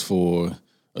place for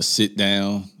a sit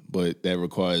down, but that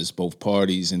requires both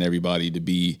parties and everybody to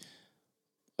be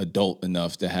adult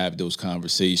enough to have those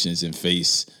conversations and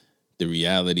face the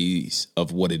realities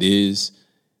of what it is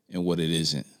and what it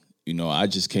isn't. You know, I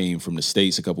just came from the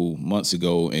States a couple months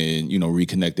ago and, you know,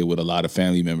 reconnected with a lot of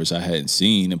family members I hadn't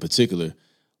seen, in particular,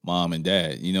 mom and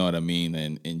dad, you know what I mean?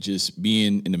 And just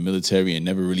being in the military and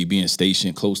never really being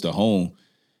stationed close to home,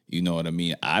 you know what I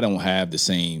mean? I don't have the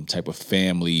same type of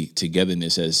family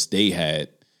togetherness as they had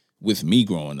with me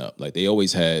growing up. Like, they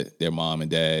always had their mom and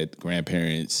dad,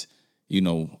 grandparents, you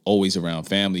know, always around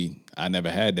family. I never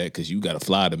had that because you got to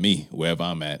fly to me wherever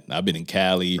I'm at. I've been in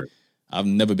Cali. Right. I've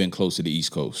never been close to the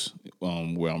East Coast,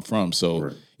 where I'm from. So,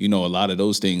 right. You know, a lot of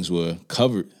those things were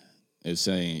covered as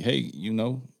saying, hey, you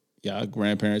know, y'all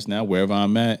grandparents now, wherever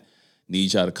I'm at,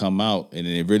 need y'all to come out. And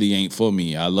it really ain't for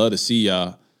me. I love to see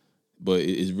y'all, but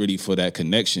it's really for that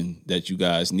connection that you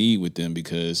guys need with them,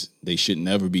 because they should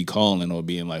never be calling or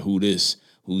being like, who this,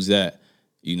 who's that?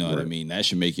 You know right. what I mean? That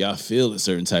should make y'all feel a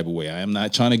certain type of way. I am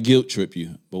not trying to guilt trip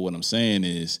you, but what I'm saying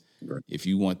is, right. if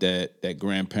you want that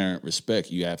grandparent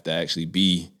respect, you have to actually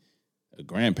be a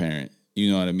grandparent.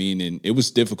 You know what I mean? And it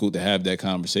was difficult to have that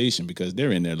conversation because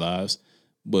they're in their lives.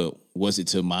 But was it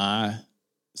to my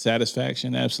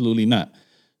satisfaction? Absolutely not.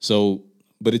 So,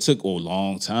 but it took a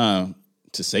long time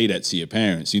to say that to your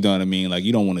parents. You know what I mean? Like,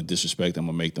 you don't want to disrespect them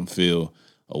or make them feel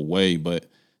away, but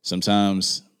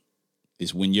sometimes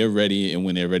it's when you're ready and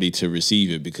when they're ready to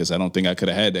receive it, because I don't think I could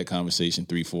have had that conversation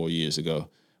 3-4 years ago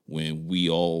when we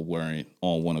all weren't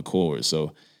on one accord.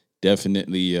 So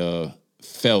definitely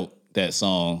felt that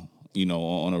song, you know,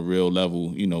 on a real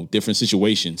level, you know, different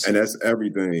situations. And that's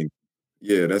everything.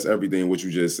 Yeah, that's everything what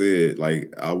you just said.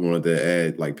 Like, I wanted to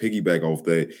add, like, piggyback off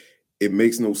that. It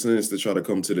makes no sense to try to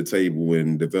come to the table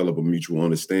and develop a mutual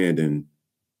understanding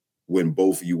when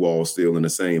both of you all still in the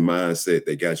same mindset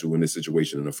that got you in this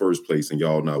situation in the first place, and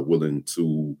y'all not willing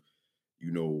to,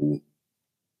 you know,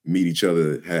 meet each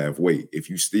other halfway. If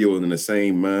you still in the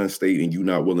same mind state and you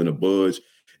not willing to budge,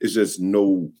 it's just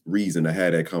no reason to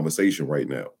have that conversation right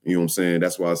now. You know what I'm saying?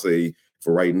 That's why I say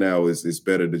for right now, it's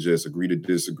better to just agree to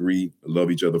disagree,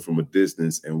 love each other from a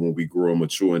distance. And when we grow and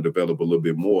mature and develop a little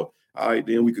bit more, all right,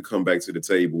 then we could come back to the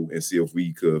table and see if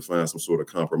we could find some sort of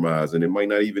compromise. And it might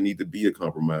not even need to be a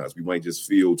compromise. We might just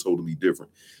feel totally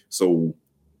different. So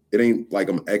it ain't like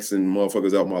I'm Xing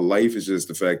motherfuckers out my life. It's just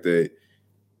the fact that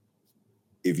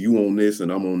if you on this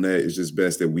and I'm on that, it's just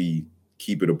best that we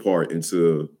keep it apart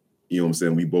until, you know what I'm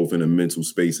saying, we both in a mental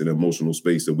space and emotional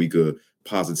space that we could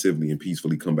positively and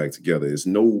peacefully come back together. There's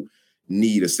no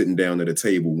need of sitting down at a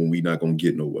table when we're not going to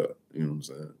get nowhere. You know what I'm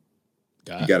saying?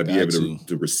 You got to be able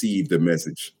to receive the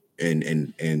message and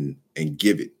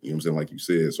give it. You know what I'm saying? Like you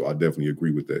said. So I definitely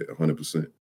agree with that 100%.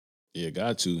 Yeah,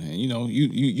 got to. And, you know,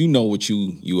 you know what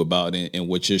you about and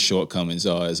what your shortcomings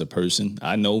are as a person.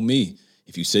 I know me.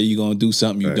 If you say you're going to do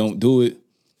something, you don't do it,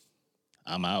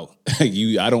 I'm out.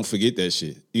 I don't forget that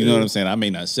shit. You know what I'm saying? I may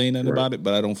not say nothing about it,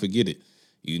 but I don't forget it.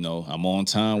 You know, I'm on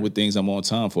time with things I'm on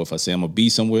time for. If I say I'm going to be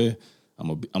somewhere, I'm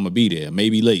going to be there.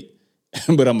 Maybe late,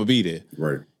 but I'm going to be there.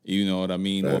 Right. You know what I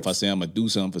mean? Or if I say I'm going to do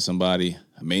something for somebody,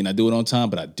 I may not do it on time,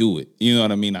 but I do it. You know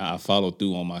what I mean? I follow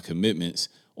through on my commitments,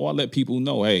 or I let people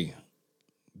know, hey,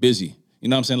 busy. You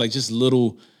know what I'm saying? Like,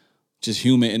 just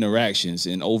human interactions.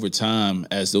 And over time,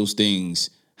 as those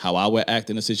things, how I would act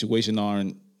in a situation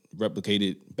aren't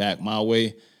replicated back my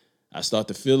way, I start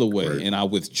to feel a way and I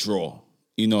withdraw.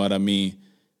 You know what I mean?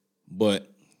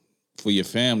 But for your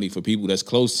family, for people that's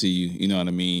close to you, you know what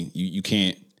I mean? You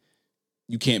can't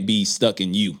be stuck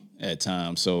in you at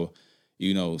times. So,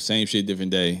 you know, same shit,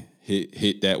 different day.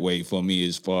 Hit that way for me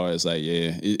as far as like,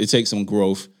 yeah, it takes some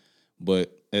growth,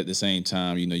 but at the same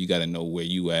time, you know, you got to know where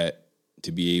you at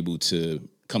to be able to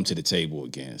come to the table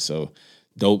again. So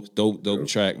dope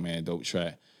track, man. Dope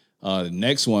track. The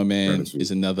next one, man,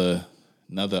 is another.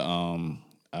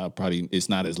 Probably it's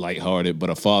not as lighthearted, but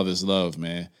A Father's Love,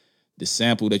 man. The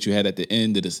sample that you had at the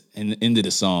end of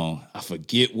the song, I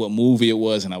forget what movie it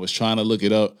was, and I was trying to look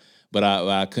it up, but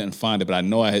I couldn't find it. But I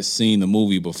know I had seen the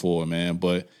movie before, man.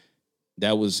 But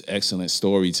that was excellent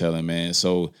storytelling, man.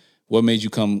 So what made you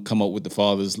come up with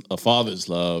A Father's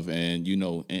Love, and, you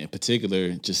know, in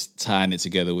particular, just tying it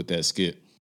together with that skit?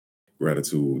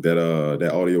 Gratitude.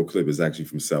 That audio clip is actually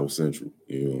from South Central.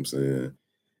 You know what I'm saying?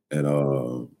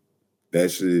 And that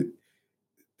shit,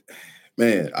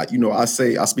 man. I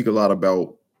speak a lot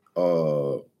about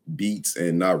beats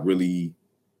and not really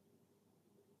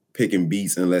picking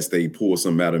beats unless they pull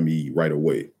something out of me right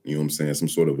away. You know what I'm saying? Some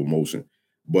sort of emotion.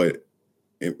 But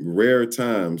in rare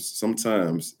times,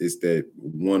 sometimes it's that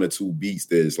one or two beats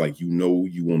that is like, you know,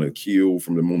 you want to kill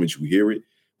from the moment you hear it,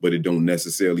 but it don't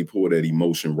necessarily pull that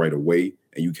emotion right away.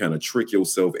 And you kind of trick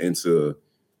yourself into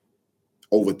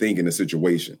overthinking the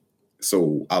situation.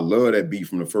 So I love that beat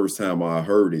from the first time I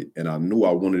heard it, and I knew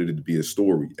I wanted it to be a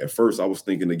story. At first, I was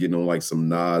thinking of getting on like some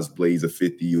Nas Blaze of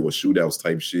 50 or Shootouts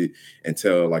type shit and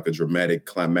tell like a dramatic,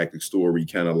 climactic story,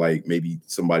 kind of like maybe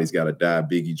somebody's got to die,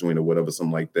 Biggie joint or whatever,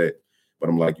 something like that. But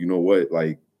I'm like, you know what?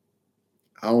 Like,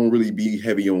 I don't really be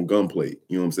heavy on gunplay.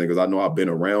 You know what I'm saying? Because I know I've been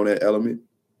around that element,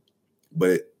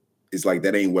 but it's like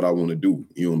that ain't what I want to do.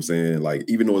 You know what I'm saying? Like,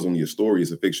 even though it's only a story,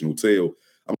 it's a fictional tale.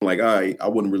 I'm like, all right, I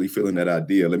wasn't really feeling that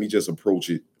idea. Let me just approach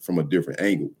it from a different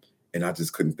angle. And I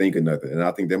just couldn't think of nothing. And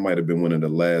I think that might have been one of the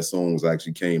last songs I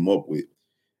actually came up with.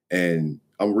 And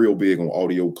I'm real big on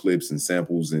audio clips and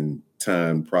samples and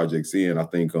time projects in. I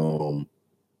think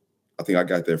I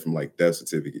got that from like Death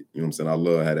Certificate. You know what I'm saying? I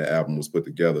love how that album was put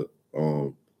together.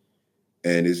 And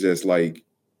it's just like,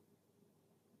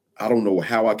 I don't know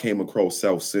how I came across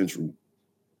South Central.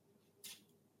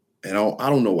 And I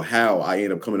don't know how I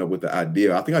ended up coming up with the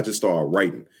idea. I think I just started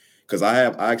writing because I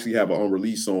actually have an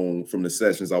unreleased song from the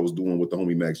sessions I was doing with the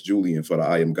homie Max Julian for the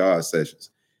I Am God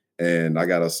sessions. And I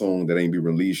got a song that ain't been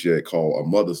released yet called A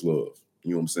Mother's Love.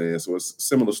 You know what I'm saying? So it's a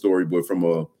similar story, but from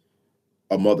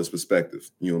a mother's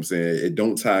perspective. You know what I'm saying? It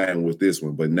don't tie in with this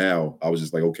one, but now I was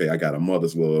just like, okay, I got a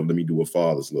mother's love. Let me do a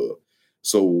father's love.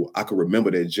 So I could remember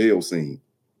that jail scene.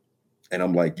 And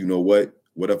I'm like, you know what?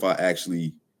 What if I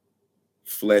actually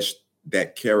fleshed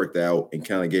that character out and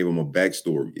kind of gave him a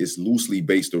backstory? It's loosely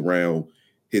based around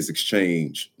his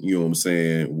exchange, you know what I'm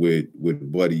saying,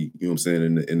 with Buddy, you know what I'm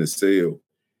saying, in the cell.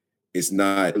 It's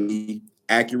not really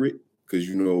accurate because,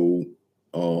 you know,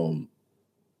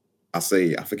 I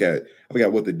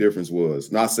forgot what the difference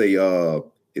was. Now I say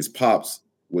his pops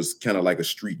was kind of like a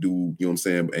street dude, you know what I'm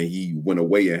saying, and he went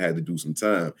away and had to do some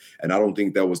time. And I don't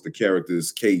think that was the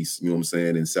character's case, you know what I'm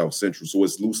saying, in South Central. So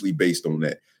it's loosely based on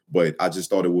that. But I just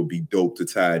thought it would be dope to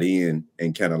tie it in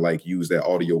and kind of like use that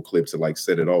audio clip to like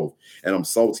set it off. And I'm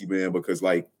salty, man, because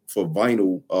like for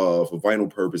vinyl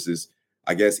purposes,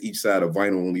 I guess each side of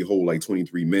vinyl only hold like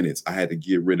 23 minutes. I had to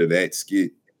get rid of that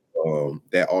skit,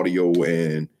 that audio,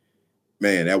 and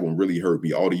man, that one really hurt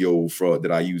me. Audio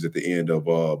that I use at the end of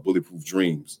Bulletproof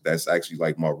Dreams. That's actually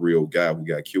like my real guy who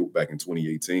got killed back in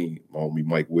 2018, my homie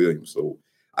Mike Williams. So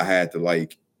I had to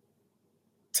like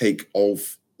take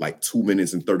off like 2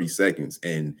 minutes and 30 seconds.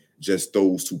 And just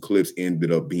those two clips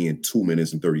ended up being 2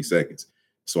 minutes and 30 seconds.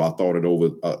 So I thought it over,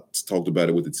 talked about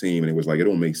it with the team, and it was like, it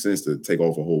don't make sense to take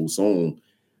off a whole song.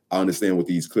 I understand what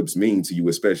these clips mean to you,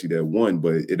 especially that one,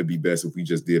 but it'd be best if we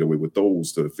just did away with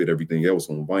those to fit everything else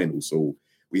on vinyl. So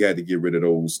we had to get rid of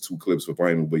those two clips for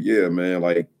vinyl. But yeah, man,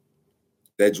 like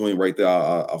that joint right there,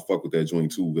 I fuck with that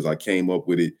joint too, because I came up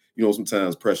with it. You know,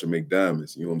 sometimes pressure make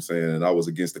diamonds, you know what I'm saying? And I was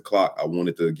against the clock. I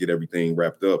wanted to get everything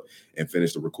wrapped up and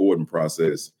finish the recording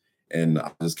process. And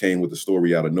I just came with the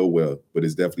story out of nowhere, but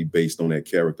it's definitely based on that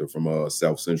character from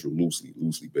South Central,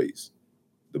 loosely based,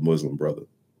 the Muslim brother.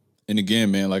 And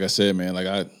again, man, like I said, man, like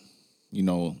I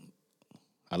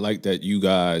like that you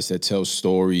guys that tell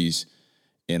stories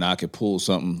and I could pull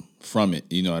something from it.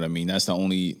 You know what I mean? That's the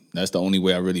only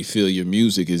way I really feel your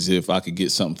music is if I could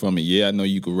get something from it. Yeah, I know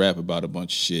you could rap about a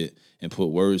bunch of shit and put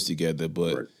words together,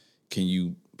 but right. Can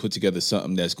you put together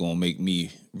something that's going to make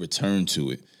me return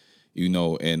to it? You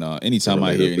know, and anytime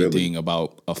I hear anything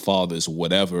about a father's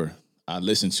whatever, I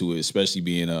listen to it, especially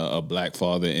being a black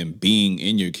father and being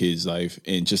in your kid's life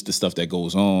and just the stuff that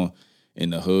goes on in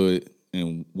the hood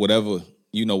and whatever,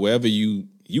 you know, wherever you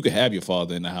could have your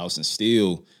father in the house and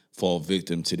still fall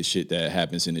victim to the shit that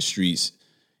happens in the streets.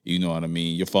 You know what I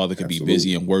mean? Your father could be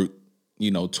busy and work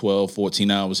 12,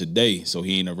 14 hours a day. So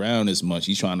he ain't around as much.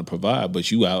 He's trying to provide, but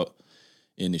you out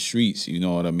in the streets, you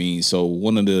know what I mean? So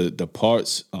one of the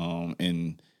parts,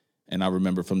 and I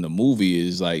remember from the movie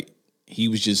is like, he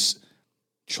was just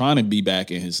trying to be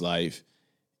back in his life.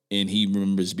 And he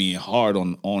remembers being hard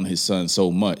on his son so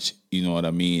much, you know what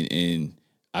I mean? And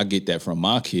I get that from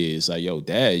my kids. Like, yo,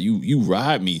 dad, you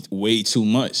ride me way too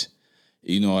much.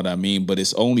 You know what I mean? But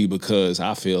it's only because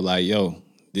I feel like, yo,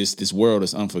 this world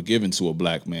is unforgiving to a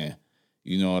black man.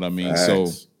 You know what I mean? Facts. So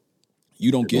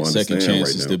you don't get second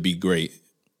chances right to be great.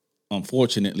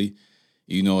 Unfortunately,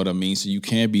 you know what I mean? So you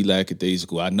can't be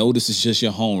lackadaisical. I know this is just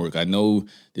your homework. I know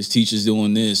this teacher's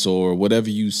doing this or whatever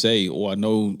you say. Or I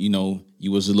know,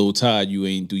 you was a little tired. You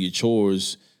ain't do your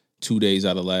chores 2 days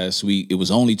out of last week. It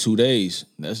was only 2 days.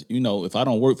 That's, if I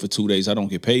don't work for 2 days, I don't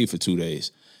get paid for 2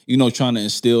 days. Trying to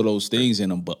instill those things in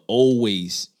them, but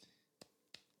always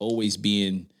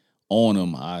being on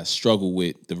them, I struggle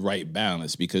with the right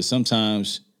balance because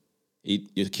sometimes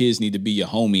your kids need to be your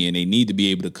homie and they need to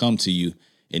be able to come to you.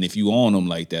 And if you on them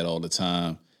like that all the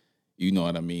time, you know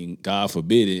what I mean? God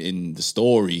forbid it in the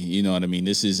story, you know what I mean?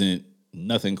 This isn't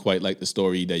nothing quite like the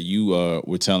story that you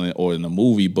were telling or in the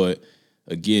movie, but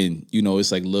again,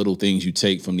 it's like little things you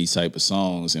take from these type of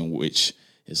songs in which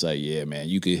it's like, yeah, man,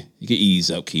 you could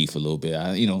ease up Keith a little bit.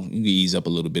 You can ease up a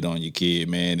little bit on your kid,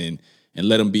 man, and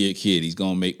let him be a kid. He's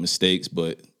gonna make mistakes,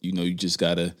 but you just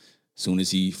gotta, as soon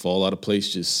as he fall out of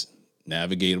place, just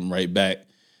navigate him right back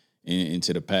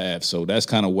into the path. So that's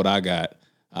kind of what I got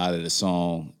out of the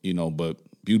song, but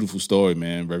beautiful story,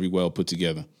 man. Very well put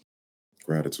together.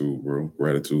 Gratitude, bro.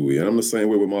 Gratitude. And I'm the same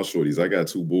way with my shorties. I got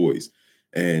 2 boys.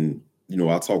 And,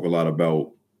 I talk a lot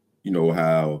about,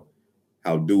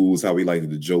 how dudes, how we like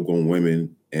to joke on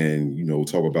women and,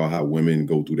 talk about how women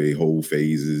go through their whole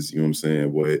phases, you know what I'm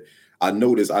saying? But I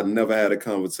noticed I never had a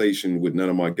conversation with none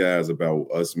of my guys about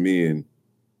us men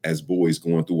as boys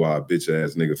going through our bitch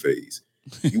ass nigga phase.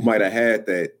 You might have had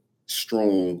that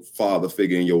strong father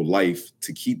figure in your life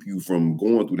to keep you from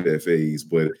going through that phase,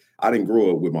 but I didn't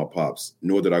grow up with my pops,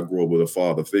 nor did I grow up with a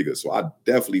father figure. So I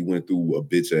definitely went through a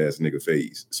bitch ass nigga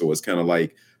phase. So it's kind of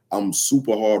like I'm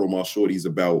super hard on my shorties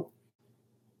about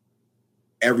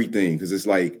everything, because it's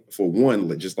like, for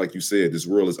one, just like you said, this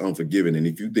world is unforgiving, and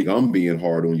if you think I'm being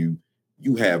hard on you,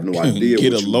 you have no idea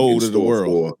Get what a load of the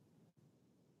world for.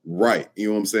 Right, you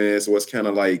know what I'm saying? So it's kind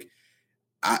of like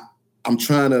I'm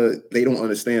trying to, they don't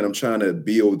understand, I'm trying to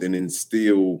build and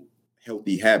instill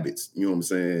healthy habits, you know what I'm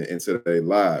saying, into their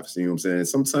lives, you know what I'm saying?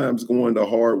 Sometimes going the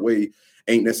hard way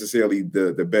ain't necessarily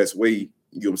the best way, you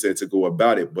know what I'm saying, to go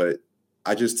about it, but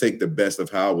I just take the best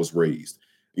of how I was raised,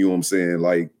 you know what I'm saying?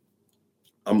 Like,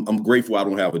 I'm grateful I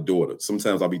don't have a daughter.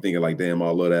 Sometimes I'll be thinking like, damn, I'd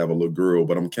love to have a little girl,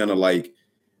 but I'm kind of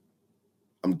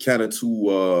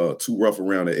too rough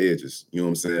around the edges. You know what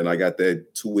I'm saying? I got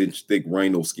that 2-inch thick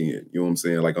rhino skin. You know what I'm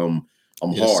saying? Like I'm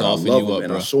hard. I love them,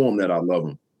 and I show them that I love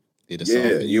them.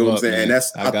 Yeah, you know what I'm saying? Man. And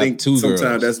that's, I think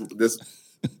sometimes that's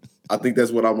I think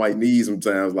that's what I might need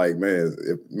sometimes. Like, man,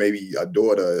 if maybe a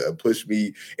daughter push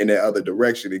me in that other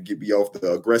direction and get me off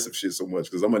the aggressive shit so much,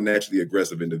 because I'm a naturally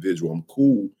aggressive individual. I'm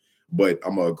cool, but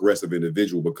I'm an aggressive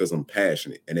individual because I'm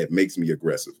passionate, and it makes me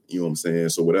aggressive. You know what I'm saying?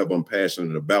 So whatever I'm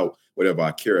passionate about, whatever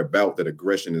I care about, that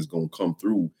aggression is going to come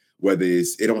through, whether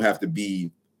it don't have to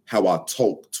be how I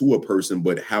talk to a person,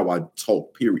 but how I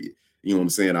talk, period. You know what I'm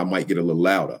saying? I might get a little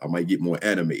louder. I might get more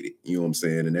animated. You know what I'm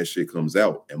saying? And that shit comes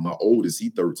out. And my oldest, he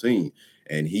 13.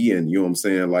 And he in, you know what I'm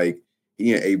saying? Like,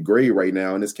 he in 8th grade right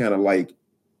now. And it's kind of like,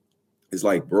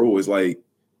 bro, it's like,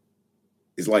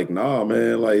 nah,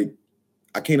 man, like,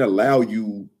 I can't allow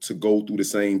you to go through the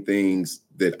same things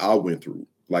that I went through.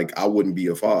 Like, I wouldn't be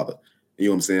a father. You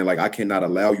know what I'm saying? Like, I cannot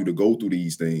allow you to go through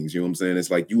these things. You know what I'm saying?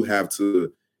 It's like, you have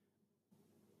to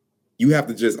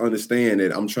just understand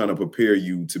that I'm trying to prepare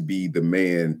you to be the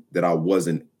man that I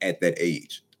wasn't at that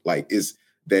age. Like, it's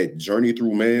that journey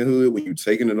through manhood, when you're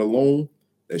taking it alone,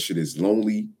 that shit is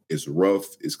lonely, it's rough,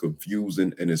 it's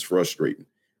confusing, and it's frustrating.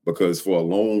 Because for a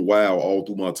long while, all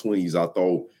through my 20s,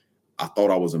 I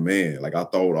thought I was a man. Like, I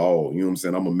thought, oh, you know what I'm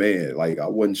saying? I'm a man. Like, I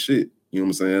wasn't shit. You know what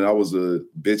I'm saying? I was a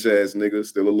bitch ass nigga,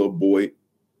 still a little boy,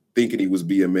 thinking he was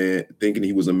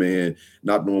a man,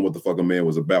 not knowing what the fuck a man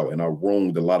was about. And I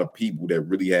wronged a lot of people that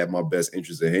really had my best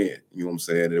interest at hand. You know what I'm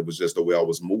saying? And it was just the way I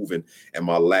was moving and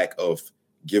my lack of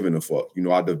giving a fuck. You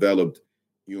know, I developed,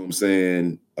 you know what I'm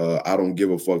saying, I don't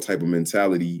give a fuck type of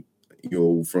mentality, you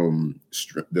know, from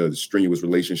the strenuous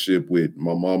relationship with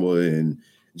my mama and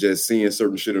just seeing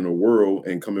certain shit in the world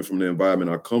and coming from the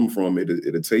environment I come from,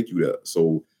 it'll take you there.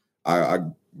 So I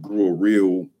grew a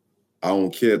real, I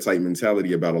don't care type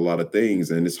mentality about a lot of things.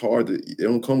 And it's hard it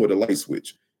don't come with a light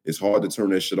switch. It's hard to turn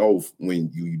that shit off when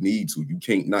you need to. You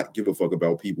can't not give a fuck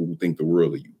about people who think the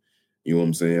world of you. You know what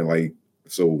I'm saying? Like,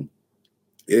 so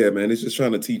yeah, man, it's just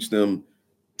trying to teach them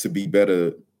to be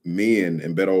better men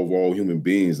and better overall human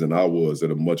beings than I was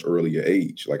at a much earlier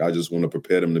age. Like, I just want to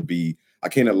prepare them to be, I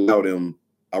can't allow them,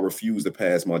 I refuse to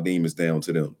pass my demons down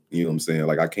to them. You know what I'm saying?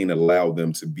 Like, I can't allow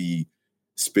them to be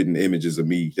spitting images of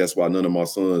me. That's why none of my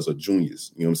sons are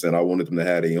juniors. You know what I'm saying? I wanted them to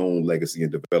have their own legacy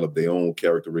and develop their own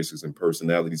characteristics and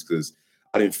personalities, because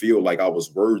I didn't feel like I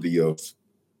was worthy of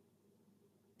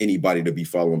anybody to be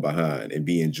following behind and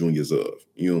being juniors of.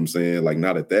 You know what I'm saying? Like,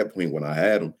 not at that point when I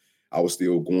had them. I was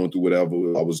still going through whatever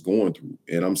I was going through.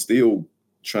 And I'm still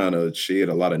trying to shed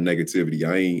a lot of negativity.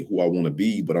 I ain't who I want to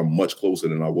be, but I'm much closer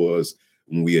than I was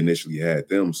when we initially had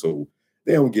them. So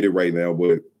they don't get it right now.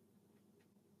 But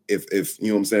if you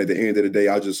know what I'm saying, at the end of the day,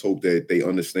 I just hope that they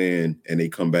understand and they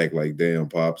come back like, damn,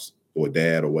 Pops or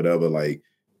Dad or whatever. Like,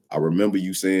 I remember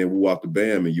you saying woo out the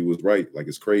bam and you was right. Like,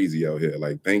 it's crazy out here.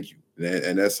 Like, thank you.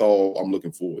 And that's all I'm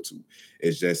looking forward to.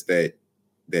 It's just that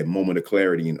moment of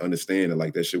clarity and understanding,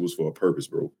 like, that shit was for a purpose,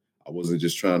 bro. I wasn't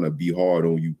just trying to be hard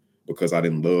on you because I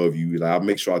didn't love you. Like, I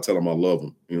make sure I tell them I love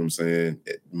them, you know what I'm saying,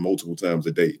 multiple times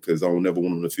a day, because I don't never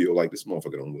want them to feel like this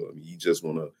motherfucker don't love me. He just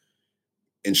want to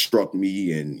instruct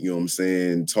me and, you know what I'm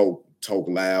saying, talk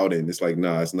loud. And it's like,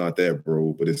 nah, it's not that,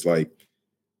 bro. But it's like,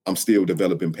 I'm still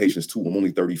developing patience too. I'm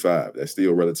only 35. That's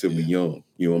still relatively young.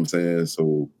 You know what I'm saying?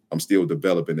 So I'm still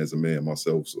developing as a man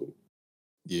myself. So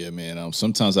yeah, man.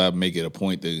 Sometimes I make it a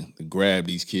point to grab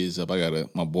these kids up. I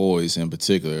got my boys in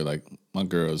particular. Like, my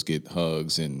girls get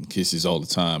hugs and kisses all the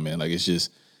time, man. Like, it's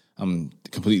just, I'm a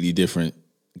completely different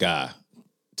guy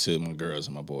to my girls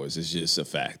and my boys. It's just a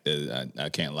fact that I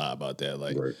can't lie about that.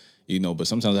 Like, right. You know, but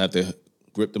sometimes I have to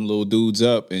grip them little dudes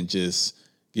up and just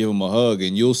give them a hug,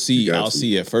 and I'll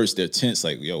see at first they're tense,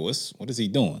 like, yo, what is he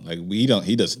doing? Like,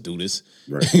 he doesn't do this.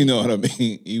 Right. You know what I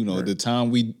mean? You know, right. The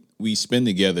time we spend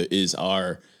together is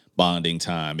our bonding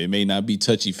time. It may not be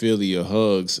touchy-feely or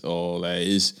hugs or like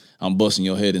I'm busting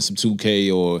your head in some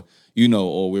 2K or, you know,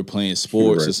 or we're playing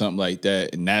sports or something like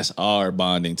that, and that's our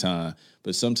bonding time.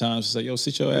 But sometimes it's like, yo,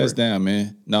 sit your ass down,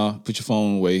 man. No, put your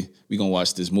phone away. We're going to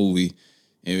watch this movie,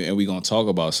 and we're going to talk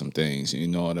about some things. You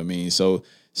know what I mean? So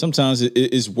sometimes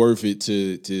it's worth it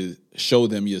to show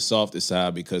them your softer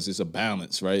side, because it's a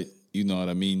balance, right? You know what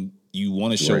I mean? You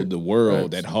want to show the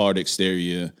world that hard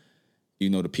exterior, you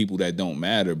know, the people that don't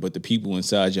matter, but the people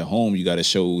inside your home, you got to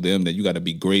show them that you got to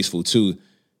be graceful too,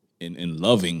 and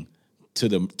loving to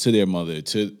their mother,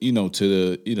 just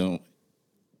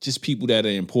people that are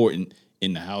important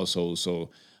in the household.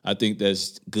 So I think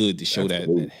that's good to show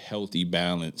that healthy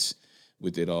balance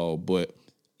with it all. But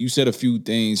you said a few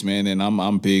things, man, and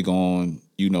I'm big on,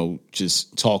 you know,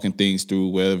 just talking things through,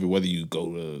 whether you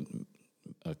go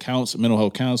to mental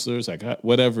health counselors, like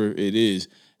whatever it is.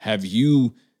 Have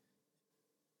you,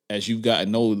 as you've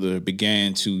gotten older,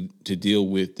 began to deal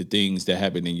with the things that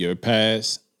happened in your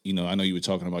past? You know, I know you were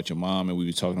talking about your mom, and we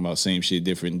were talking about same shit,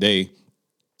 different day.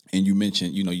 And you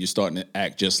mentioned, you know, you're starting to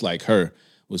act just like her,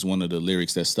 was one of the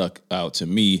lyrics that stuck out to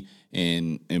me.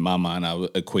 And in my mind, I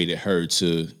equated her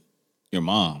to your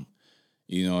mom.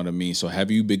 You know what I mean? So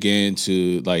have you began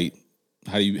to, like,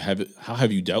 how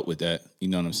have you dealt with that? You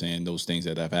know what I'm saying? Those things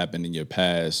that have happened in your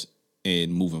past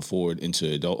and moving forward into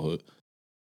adulthood.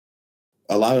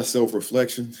 A lot of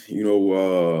self-reflection. You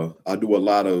know, I do a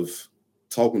lot of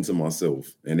talking to myself,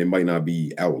 and it might not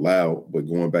be out loud, but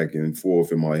going back and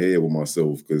forth in my head with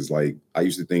myself. Because, like, I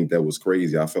used to think that was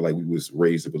crazy. I felt like we was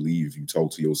raised to believe if you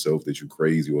talk to yourself that you're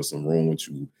crazy or something wrong with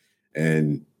you.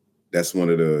 And that's one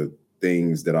of the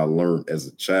things that I learned as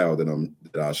a child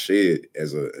that I shared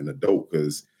as an adult.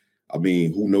 Because, I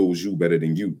mean, who knows you better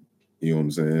than you? You know what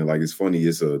I'm saying? Like, it's funny.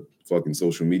 It's a fucking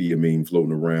social media meme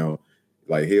floating around.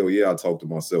 Like, hell yeah, I talk to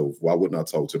myself. Why wouldn't I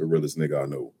talk to the realest nigga I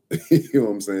know? You know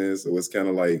what I'm saying? So it's kind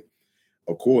of like,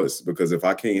 of course, because if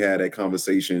I can't have that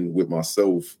conversation with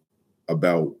myself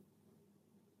about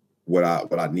what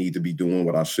I need to be doing,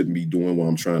 what I shouldn't be doing, where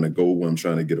I'm trying to go, what I'm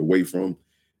trying to get away from,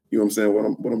 you know what I'm saying?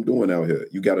 What I'm doing out here.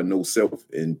 You got to know self,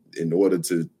 and in order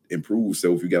to improve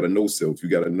self, you got to know self. You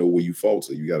got to know where you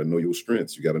falter. You got to know your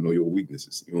strengths. You got to know your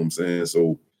weaknesses. You know what I'm saying?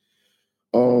 So,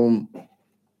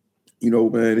 you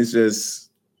know, man, it's just,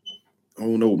 I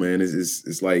don't know, man.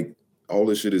 It's like all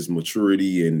this shit is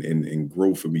maturity and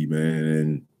growth for me, man.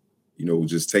 And, you know,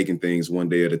 just taking things one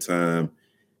day at a time,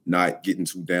 not getting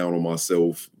too down on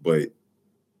myself. But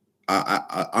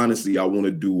I honestly, I want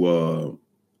to do,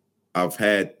 I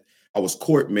was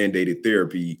court mandated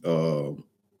therapy,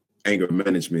 anger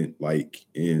management, like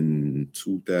in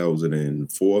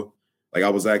 2004. Like I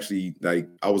was actually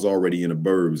I was already in the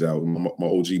burbs out. My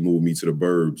OG moved me to the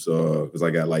burbs because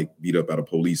I got like beat up by the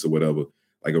police or whatever,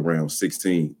 like around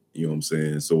 16. You know what I'm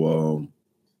saying? So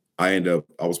I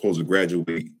was supposed to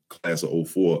graduate class of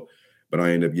 04, but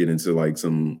I ended up getting into like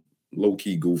some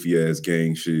low-key goofy ass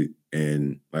gang shit.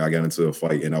 And like I got into a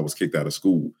fight and I was kicked out of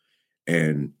school.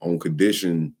 And on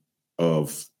condition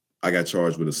of I got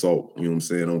charged with assault, you know what I'm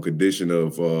saying? On condition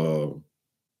of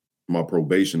my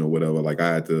probation or whatever, like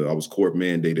I was court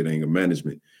mandated anger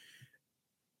management,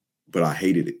 but I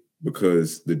hated it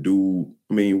because the dude,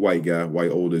 white guy,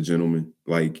 white older gentleman,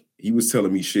 like he was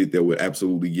telling me shit that would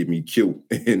absolutely get me killed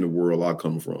in the world I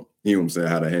come from. You know what I'm saying?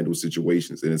 How to handle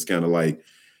situations. And it's kind of like,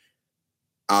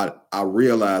 I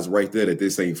realized right there that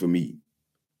this ain't for me.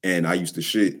 And I used to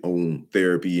shit on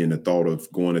therapy and the thought of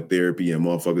going to therapy and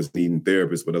motherfuckers needing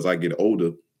therapists. But as I get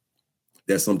older,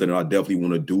 that's something that I definitely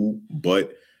want to do,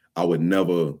 but I would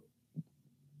never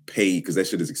pay, because that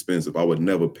shit is expensive. I would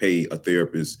never pay a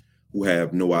therapist who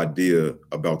have no idea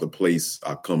about the place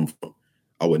I come from.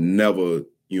 I would never,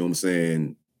 you know what I'm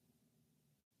saying?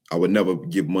 I would never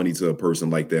give money to a person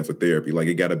like that for therapy. Like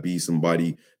it got to be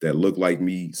somebody that look like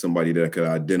me, somebody that I could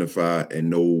identify and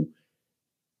know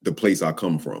the place I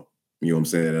come from. You know what I'm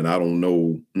saying? And I don't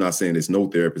know, I'm not saying there's no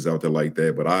therapists out there like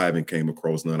that, but I haven't came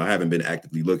across none. I haven't been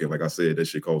actively looking. Like I said, that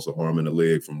shit costs an arm and a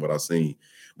leg from what I've seen.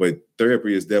 But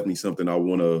therapy is definitely something I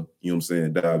want to, you know what I'm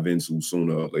saying, dive into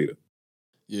sooner or later.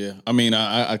 Yeah,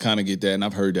 I kind of get that, and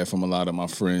I've heard that from a lot of my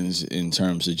friends in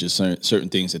terms of just certain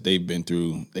things that they've been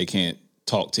through. They can't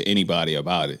talk to anybody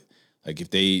about it. Like if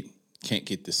they can't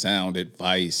get the sound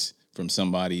advice from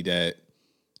somebody that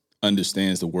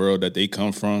understands the world that they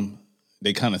come from,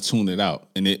 they kind of tune it out,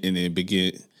 and it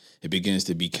begins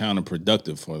to be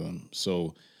counterproductive for them.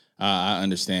 So I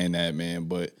understand that, man.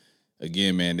 But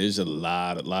again, man, there's a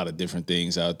lot of different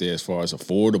things out there as far as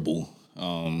affordable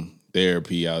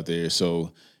therapy out there.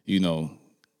 So,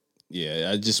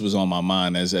 I just was on my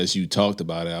mind as you talked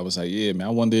about it. I was like, yeah, man,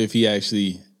 I wonder if he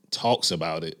actually talks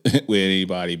about it with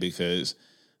anybody, because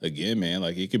again, man,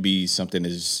 like it could be something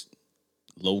as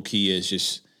low key as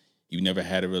just you never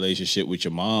had a relationship with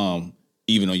your mom,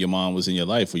 even though your mom was in your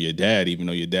life, or your dad, even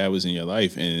though your dad was in your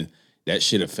life, and that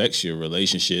shit affects your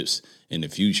relationships in the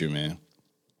future, man.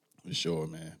 For sure,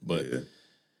 man. But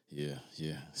yeah.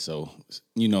 So,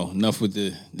 enough with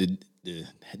the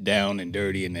down and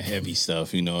dirty and the heavy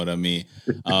stuff, you know what I mean?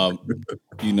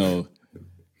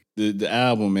 The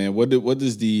album, man, what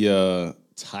does the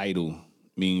title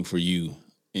mean for you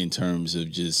in terms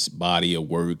of just body of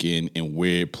work and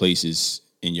where it places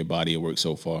in your body of work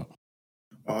so far?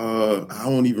 I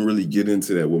don't even really get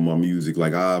into that with my music.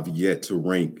 Like I've yet to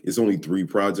rank. It's only 3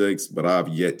 projects, but I've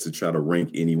yet to try to rank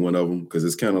any one of them, because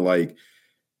it's kind of like,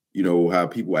 how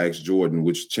people ask Jordan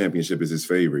which championship is his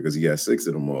favorite, because he got 6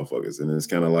 of them motherfuckers. And it's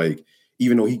kind of like,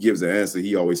 even though he gives the answer,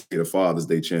 he always say the Father's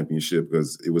Day championship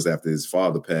because it was after his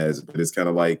father passed. But it's kind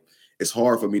of like, it's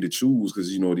hard for me to choose because,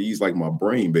 these like my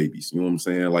brain babies, you know what I'm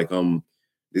saying? Like,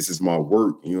 this is my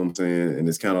work, you know what I'm saying? And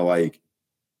it's kind of like,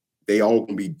 they all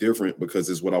can be different because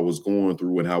it's what I was going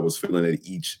through and how I was feeling at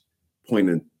each point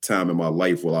in time in my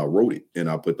life while I wrote it. And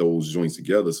I put those joints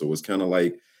together. So it's kind of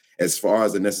like, as far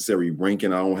as the necessary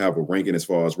ranking, I don't have a ranking as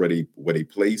far as where they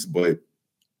place. But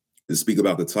to speak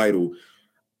about the title,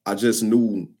 I just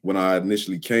knew when I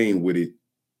initially came with it,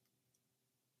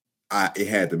 it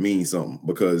had to mean something,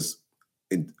 because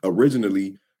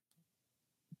originally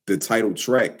the title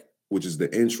track, which is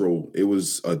the intro, it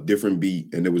was a different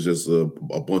beat, and it was just a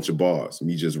bunch of bars,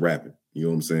 me just rapping. You know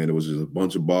what I'm saying? It was just a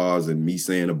bunch of bars and me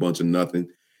saying a bunch of nothing.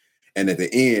 And at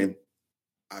the end,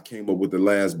 I came up with the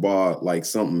last bar, like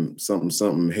something,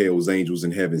 Hell's Angels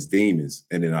and Heaven's Demons.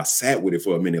 And then I sat with it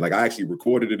for a minute. Like I actually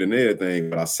recorded it and everything,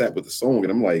 but I sat with the song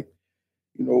and I'm like,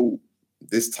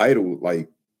 this title, like,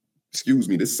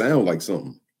 this sound like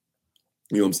something.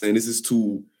 You know what I'm saying?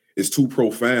 It's too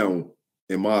profound,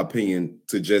 in my opinion,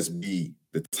 to just be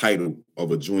the title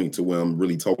of a joint to where I'm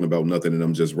really talking about nothing and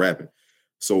I'm just rapping.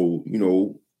 So,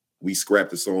 we scrapped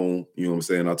the song, you know what I'm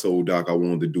saying? I told Doc I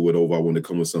wanted to do it over. I wanted to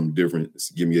come with something different,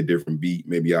 give me a different beat.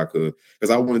 Maybe I could, because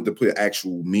I wanted to put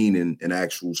actual meaning and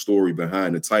actual story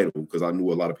behind the title, because I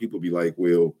knew a lot of people be like,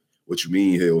 well, what you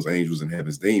mean, Hell's Angels and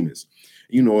Heaven's Demons?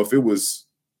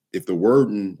 If the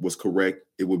wording was correct,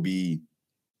 it would be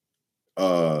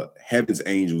Heaven's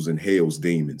Angels and Hell's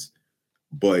Demons.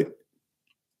 But,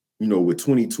 with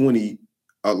 2020,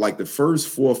 like the first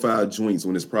 4 or 5 joints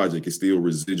on this project is still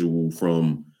residual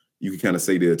from, you can kind of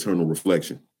say, the Eternal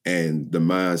Reflection and the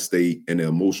mind state and the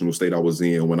emotional state I was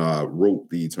in when I wrote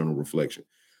the Eternal Reflection.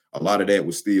 A lot of that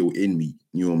was still in me,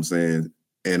 you know what I'm saying?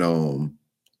 And,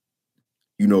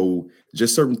 you know,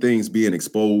 just certain things being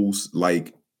exposed.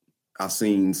 Like I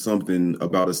seen something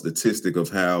about a statistic of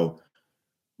how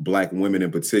Black women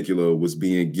in particular was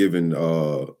being given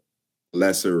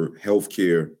lesser health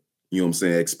care, you know what I'm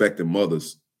saying, expecting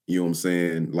mothers, you know what I'm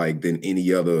saying, like than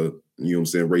any other, you know what I'm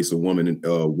saying, race of women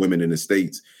in the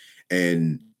States.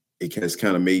 And it has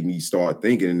kind of made me start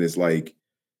thinking, and it's like,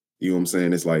 you know what I'm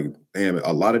saying? It's like, damn,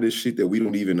 a lot of this shit that we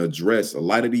don't even address, a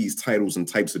lot of these titles and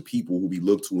types of people who we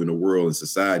look to in the world and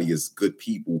society as good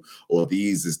people, or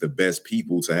these is the best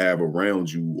people to have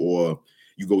around you, or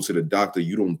you go to the doctor,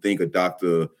 you don't think a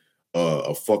doctor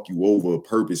fuck you over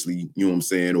purposely, you know what I'm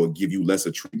saying, or give you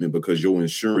lesser treatment because your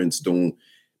insurance don't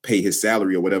pay his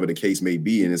salary or whatever the case may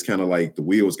be. And it's kind of like the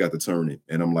wheels got to turning.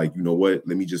 And I'm like, you know what?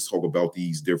 Let me just talk about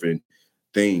these different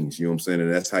things, you know what I'm saying?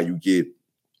 And that's how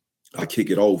I kick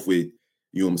it off with,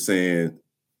 you know what I'm saying,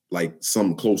 like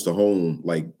something close to home,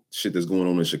 like shit that's going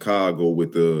on in Chicago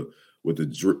with the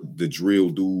drill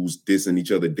dudes dissing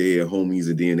each other dead homies,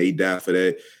 and then they die for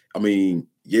that. I mean,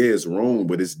 yeah, it's wrong,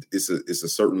 but it's a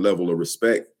certain level of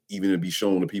respect, even to be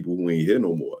shown to people who ain't here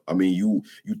no more. I mean, you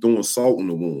throwing salt in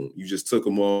the wound. You just took a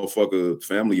motherfucker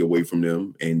family away from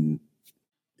them, and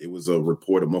it was a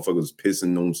report of motherfuckers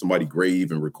pissing on somebody's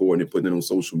grave and recording it, putting it on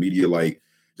social media, like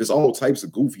just all types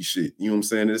of goofy shit. You know what I'm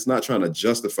saying? And it's not trying to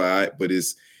justify it, but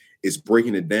it's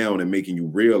breaking it down and making you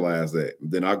realize that.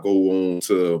 Then I go on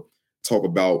to talk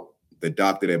about the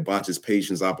doctor that botches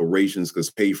patients' operations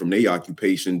because pay from their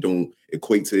occupation don't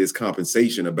equate to his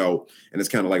compensation and it's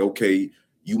kind of like, okay,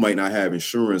 you might not have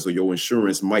insurance, or your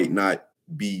insurance might not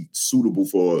be suitable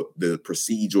for the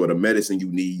procedure or the medicine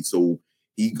you need. So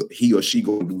he or she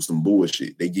gonna do some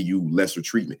bullshit. They give you lesser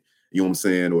treatment. You know what I'm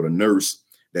saying? Or the nurse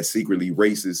that's secretly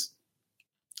racist.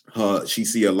 She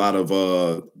see a lot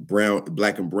of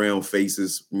black and brown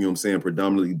faces, you know what I'm saying,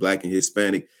 predominantly Black and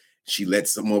Hispanic. She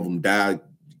lets some of them die,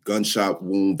 gunshot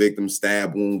wound victims,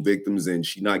 stab wound victims, and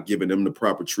she not giving them the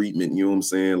proper treatment, you know what I'm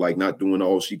saying, like not doing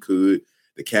all she could.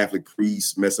 The Catholic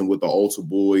priest messing with the altar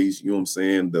boys, you know what I'm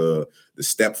saying, the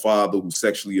stepfather who's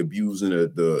sexually abusing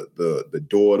the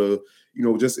daughter, you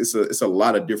know, just it's a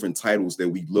lot of different titles that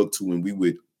we look to, and we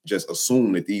would just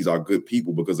assume that these are good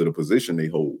people because of the position they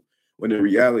hold. When in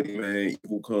reality, man,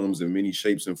 evil comes in many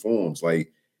shapes and forms.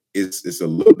 Like it's a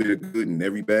little bit of good in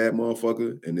every bad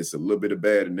motherfucker, and it's a little bit of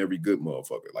bad in every good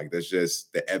motherfucker. Like that's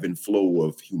just the ebb and flow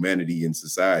of humanity and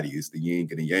society. It's the yin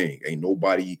and the yang. Ain't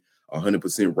nobody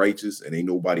 100% righteous, and ain't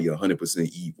nobody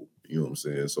 100% evil. You know what I'm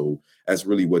saying? So that's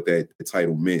really what that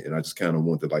title meant. And I just kind of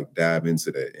want to like dive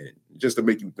into that, and just to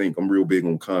make you think. I'm real big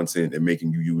on content and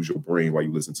making you use your brain while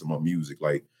you listen to my music.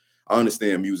 Like I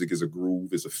understand music is a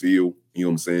groove, it's a feel, you know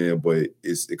what I'm saying? But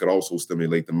it could also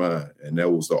stimulate the mind. And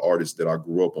that was the artist that I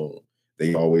grew up on.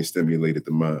 They always stimulated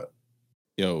the mind.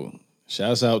 Yo,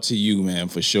 shouts out to you, man,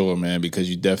 for sure, man, because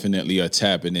you definitely are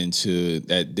tapping into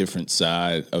that different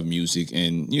side of music.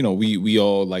 And, you know, we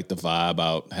all like to vibe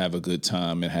out, have a good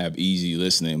time, and have easy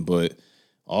listening. But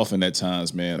often at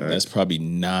times, man, that's probably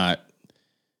not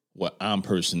what I'm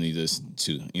personally listening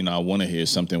to. You know, I want to hear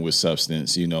something with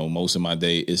substance. You know, most of my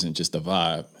day isn't just a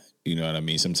vibe. You know what I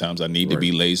mean? Sometimes I need to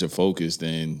be laser focused.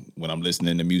 And when I'm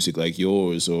listening to music like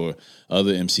yours or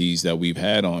other MCs that we've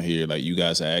had on here, like you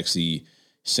guys are actually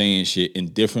saying shit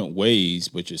in different ways,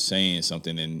 but you're saying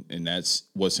something, and that's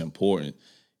what's important.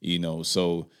 You know,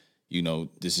 so, you know,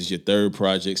 this is your third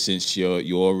project since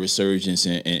your resurgence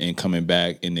and coming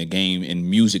back in the game, and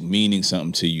music meaning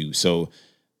something to you. So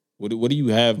what do you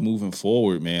have moving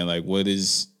forward, man? Like,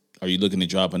 are you looking to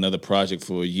drop another project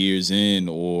for years in,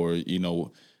 or, you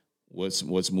know,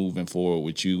 what's moving forward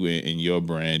with you and your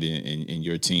brand and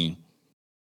your team?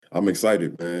 I'm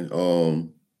excited, man.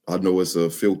 I know it's a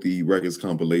Filthy Records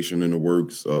compilation in the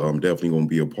works. I'm definitely going to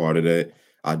be a part of that.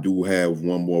 I do have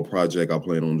one more project I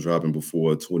plan on dropping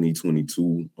before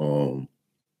 2022.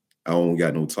 I don't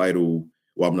got no title.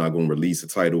 Well, I'm not going to release a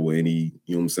title or any,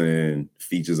 you know what I'm saying,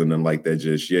 features or nothing like that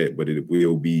just yet, but it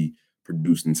will be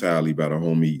produced entirely by the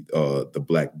homie, the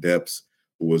Black Depths,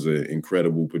 who was an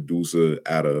incredible producer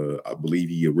out of, I believe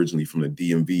he originally from the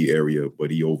DMV area,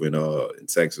 but he over in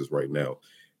Texas right now.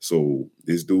 So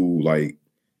this dude, like,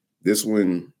 this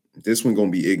one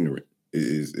gonna be ignorant.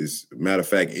 Is matter of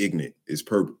fact, ignorant. It's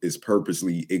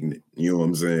purposely ignorant. You know what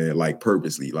I'm saying? Like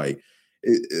purposely. Like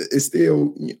it's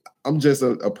still. I'm just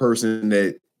a person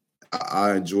that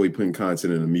I enjoy putting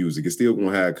content in the music. It's still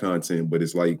gonna have content, but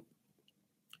it's like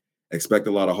expect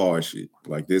a lot of hard shit.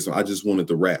 Like this one, I just wanted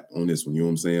to rap on this one. You know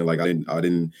what I'm saying? Like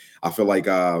I feel like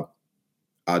I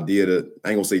did I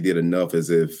ain't gonna say did enough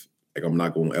as if like I'm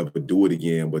not gonna ever do it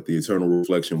again. But the Eternal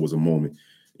Reflection was a moment.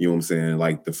 You know what I'm saying?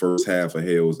 Like the first half of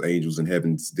Hell's Angels and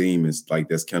Heaven's Demons, like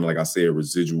that's kind of like I said,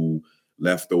 residual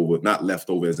leftover, not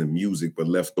leftover as in music, but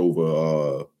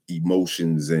leftover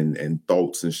emotions and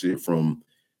thoughts and shit from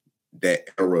that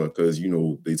era. Because, you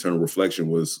know, the Eternal Reflection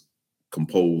was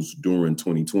composed during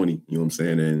 2020, you know what I'm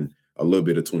saying? And a little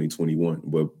bit of 2021,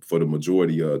 but for the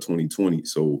majority of 2020.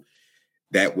 So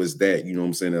that was that, you know what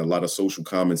I'm saying? A lot of social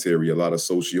commentary, a lot of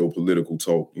socio-political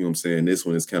talk, you know what I'm saying? This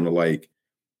one is kind of like,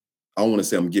 I don't want to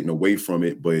say I'm getting away from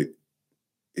it, but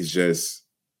it's just,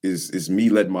 it's me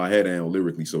letting my head down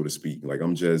lyrically, so to speak. Like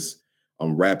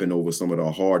I'm rapping over some of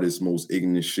the hardest, most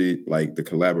ignorant shit. Like the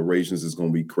collaborations is going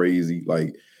to be crazy.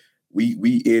 Like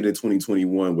we ended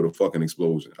 2021 with a fucking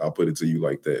explosion. I'll put it to you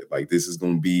like that. Like this is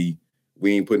going to be,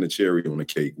 we ain't putting a cherry on the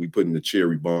cake. We putting the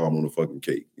cherry bomb on the fucking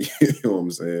cake. You know what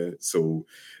I'm saying? So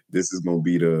this is going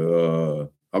to be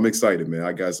I'm excited, man.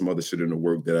 I got some other shit in the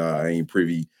work that I ain't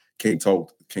privy, can't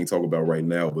talk about right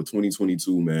now, but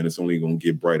 2022, man, it's only gonna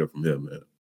get brighter from here, man.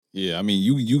 Yeah, I mean,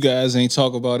 you guys ain't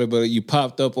talk about it, but you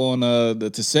popped up on the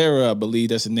Tessera, I believe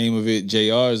that's the name of it,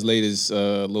 JR's latest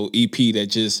little EP that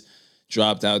just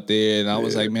dropped out there, and I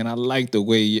was like, man, I like the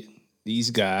way these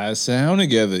guys sound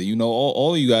together. You know,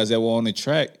 all of you guys that were on the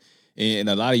track, and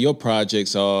a lot of your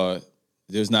projects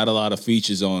there's not a lot of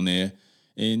features on there,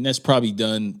 and that's probably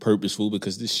done purposeful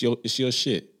because it's your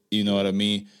shit. You know what I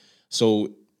mean?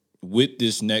 So with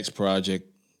this next project,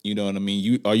 you know what I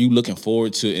mean? Are you looking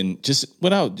forward to, and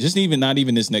not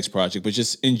even this next project, but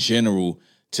just in general,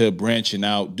 to branching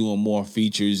out, doing more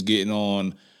features, getting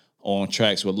on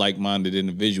tracks with like-minded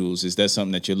individuals? Is that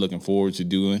something that you're looking forward to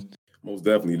doing? Most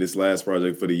definitely. This last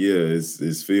project for the year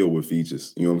is filled with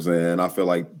features. You know what I'm saying? I feel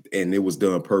like, and it was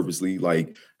done purposely,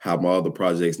 like how my other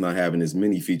projects not having as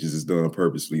many features is done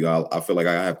purposely. I feel like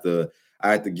I have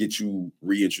to get you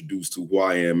reintroduced to who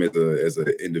I am as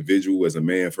an individual, as a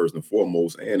man, first and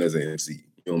foremost, and as an MC. You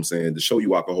know what I'm saying? To show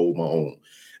you I can hold my own.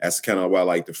 That's kind of why,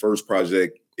 like, the first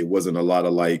project, it wasn't a lot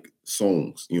of, like,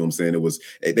 songs. You know what I'm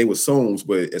saying? They were songs,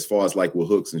 but as far as, like, with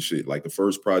hooks and shit, like the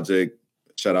first project,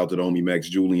 shout out to the homie Max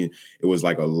Julian, it was,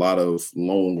 like, a lot of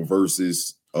long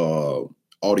verses,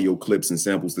 audio clips and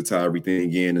samples to tie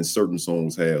everything in, and certain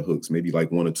songs had hooks, maybe,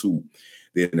 like, one or two.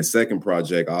 Then the second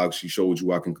project, I actually showed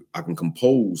you I can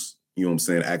compose, you know what I'm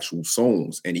saying, actual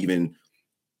songs, and even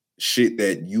shit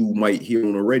that you might hear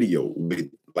on the radio with,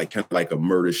 like, kind of like a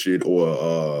murder shit,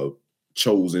 or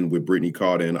Chosen with Brittany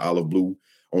Carter and Olive Blue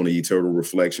on the Eternal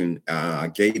Reflection. I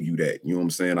gave you that, you know what I'm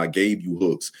saying? I gave you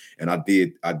hooks, and I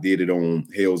did it on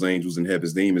Hell's Angels and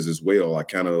Heaven's Demons as well. I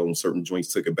kind of on certain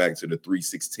joints took it back to the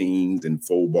 3/16 and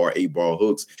 4-bar, 8-bar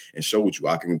hooks and showed you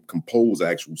I can compose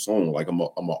actual song. Like I'm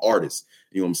an artist,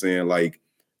 you know what I'm saying? Like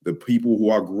the people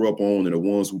who I grew up on and the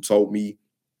ones who taught me,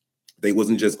 they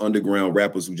wasn't just underground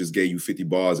rappers who just gave you 50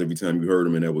 bars every time you heard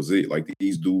them and that was it. Like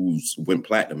these dudes went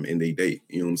platinum in their day,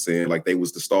 you know what I'm saying? Like they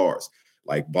was the stars.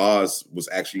 Like Boz was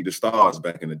actually the stars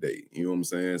back in the day, you know what I'm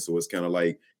saying? So it's kind of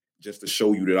like just to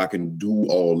show you that I can do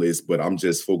all this, but I'm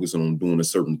just focusing on doing a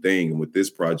certain thing. And with this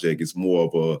project, it's more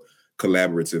of a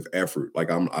collaborative effort. Like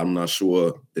I'm not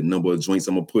sure the number of joints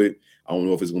I'm gonna put. I don't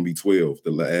know if it's gonna be 12.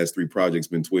 The last 3 projects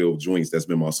been 12 joints. That's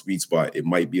been my sweet spot. It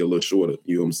might be a little shorter,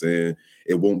 you know what I'm saying?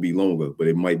 It won't be longer, but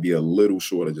it might be a little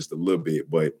shorter, just a little bit.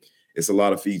 But it's a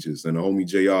lot of features, and the homie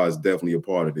JR is definitely a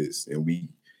part of this. And we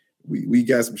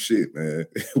got some shit, man.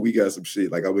 We got some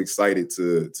shit. Like I'm excited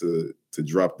to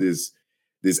drop this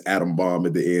atom bomb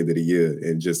at the end of the year,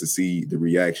 and just to see the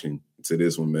reaction to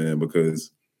this one, man.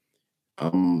 Because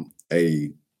what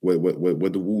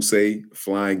the Wu say?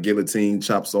 Flying guillotine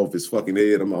chops off his fucking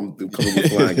head. I'm coming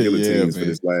with flying guillotines for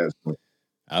this last one.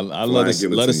 I love to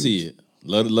see it.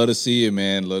 Love to see it,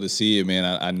 man. Love to see it, man.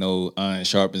 I know iron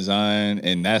sharpens iron,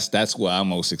 and that's what I'm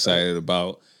most excited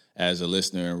about as a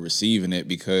listener and receiving it,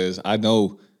 because I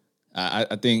know,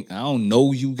 I think, I don't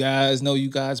know you guys,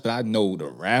 but I know the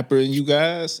rapper in you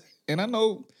guys, and I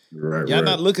know y'all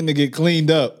not looking to get cleaned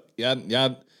up.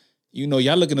 Y'all you know,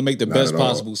 y'all looking to make the best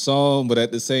possible song, but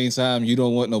at the same time, you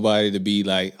don't want nobody to be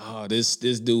like, oh, this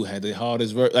dude had the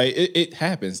hardest verse. Like it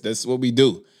happens. That's what we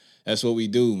do. That's what we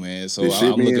do, man. So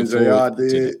I'm looking forward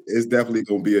to it. It's definitely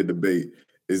gonna be a debate.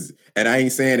 And I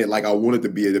ain't saying it like I want it to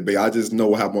be a debate. I just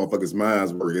know how motherfuckers'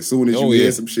 minds work. As soon as you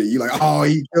hear some shit, you like, oh,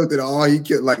 he killed it. Oh, he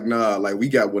killed. Like, nah, like we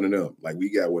got one of them. Like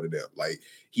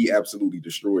he absolutely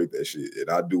destroyed that shit. And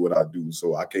I do what I do.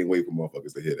 So I can't wait for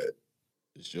motherfuckers to hear that.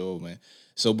 For sure, man.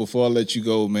 So before I let you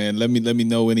go, man, let me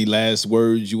know any last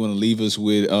words you want to leave us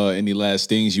with, any last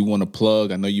things you want to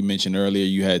plug. I know you mentioned earlier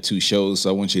you had 2 shows, so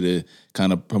I want you to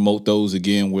kind of promote those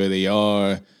again, where they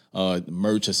are.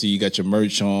 Merch, I see you got your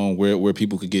merch on, where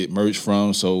people could get merch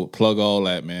from. So plug all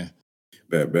that, man.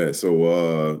 Bet.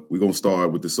 So we're gonna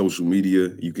start with the social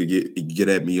media. You can get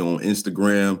at me on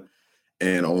Instagram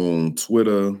and on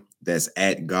Twitter. That's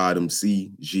at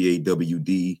GawdMC,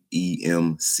 GawdMCee.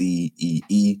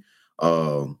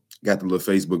 Got the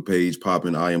little Facebook page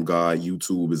popping. I Am God.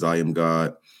 YouTube is I Am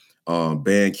God.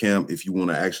 Bandcamp, if you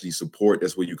want to actually support,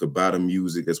 that's where you could buy the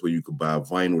music. That's where you could buy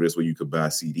vinyl. That's where you could buy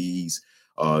CDs.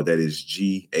 That is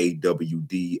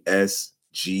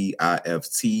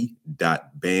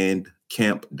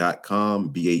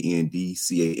GawdSGift.bandcamp.com,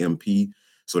 BANDCAMP.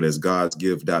 So that's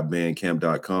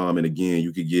godsgift.bandcamp.com. And again,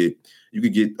 you could get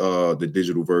the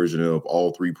digital version of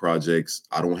all three projects.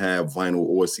 I don't have vinyl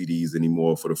or CDs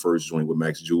anymore for the first joint with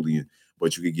Max Julian,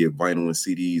 but you could get vinyl and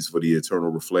CDs for The Eternal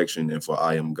Reflection and for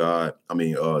I Am God.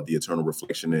 The Eternal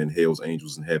Reflection and Hell's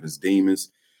Angels and Heaven's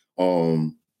Demons.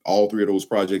 All three of those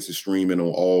projects are streaming on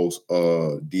all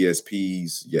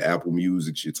DSPs, your Apple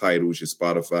Music, your Titles, your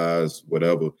Spotify's,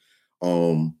 whatever.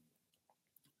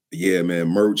 Yeah, man,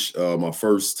 merch. My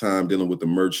first time dealing with the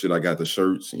merch shit. I got the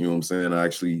shirts, you know what I'm saying? I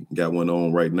actually got one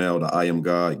on right now, the I Am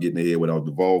God, getting ahead without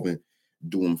devolving,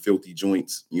 doing filthy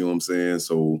joints, you know what I'm saying?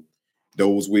 So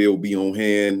those will be on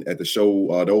hand at the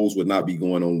show. Those would not be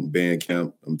going on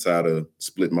Bandcamp. I'm tired of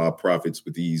splitting my profits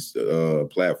with these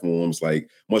platforms. Like,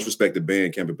 much respect to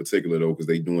Bandcamp in particular, though, because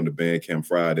they doing the Bandcamp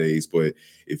Fridays. But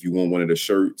if you want one of the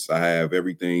shirts, I have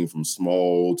everything from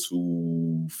small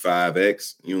to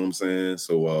 5X, you know what I'm saying?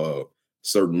 So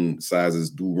certain sizes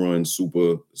do run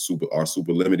super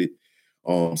limited.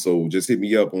 So just hit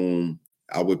me up on,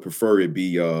 I would prefer it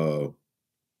be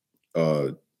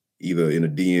either in the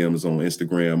DMs on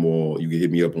Instagram, or you can hit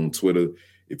me up on Twitter.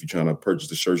 If you're trying to purchase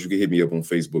the shirts, you can hit me up on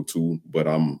Facebook too, but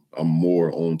I'm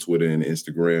more on Twitter and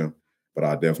Instagram, but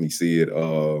I definitely see it.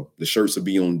 The shirts will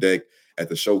be on deck at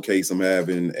the showcase I'm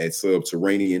having at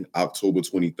Subterranean, October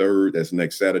 23rd. That's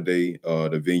next Saturday.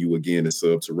 The venue again is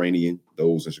Subterranean.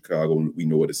 Those in Chicago, we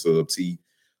know it as Sub T.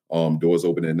 Doors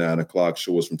open at 9:00.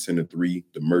 Shows from 10 to 3.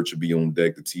 The merch will be on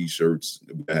deck. The T-shirts.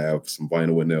 We have some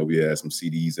vinyl in there. We have some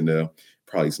CDs in there.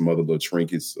 Probably some other little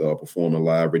trinkets. Performing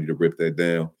live, ready to rip that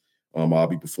down. I'll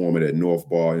be performing at North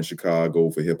Bar in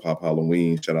Chicago for Hip Hop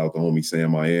Halloween. Shout out to homie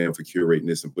Sam I Am for curating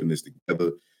this and putting this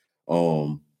together.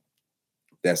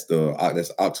 That's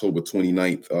October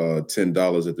 29th.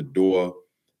 $10 at the door,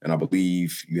 and I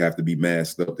believe you have to be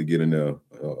masked up to get in the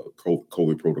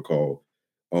COVID protocol.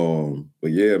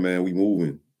 But yeah, man, we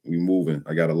moving.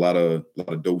 I got a lot of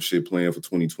dope shit planned for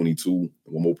 2022.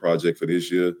 One more project for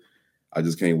this year. I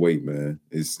just can't wait, man.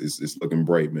 It's looking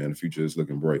bright, man. The future is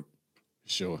looking bright.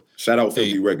 Sure. Shout out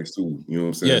Filthy Records too. You know what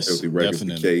I'm saying? Yes, Filthy Records,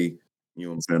 definitely. K. You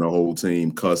know what I'm saying? The whole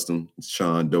team, Custom,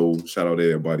 Sean Doe. Shout out to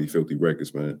everybody, Filthy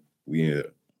Records, man. We in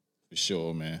here. For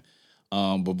sure, man.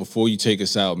 But before you take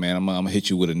us out, man, I'm gonna hit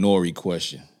you with a Nori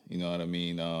question. You know what I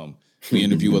mean? We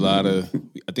interview a lot of,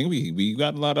 I think we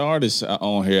got a lot of artists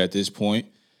on here at this point,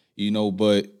 you know,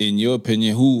 but in your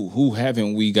opinion, who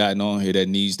haven't we gotten on here that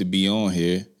needs to be on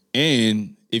here?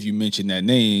 And if you mention that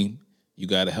name, you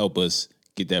got to help us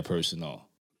get that person on.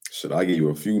 Should I give you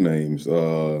a few names?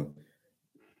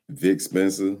 Vic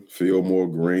Spencer, Fillmore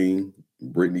Green,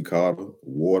 Brittany Carter,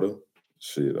 Water,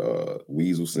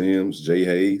 Weasel Sims, Jay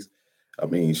Hayes. I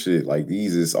mean, like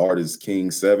these is artists,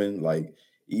 King 7, like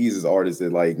these is artists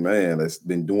that, like, man, that's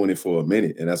been doing it for a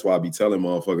minute. And that's why I be telling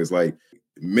motherfuckers, like,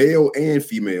 male and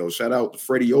female, shout out to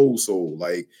Freddie Old Soul.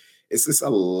 Like, it's just a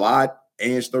lot.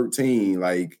 Ange 13,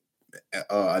 like,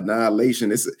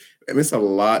 Annihilation. It's a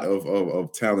lot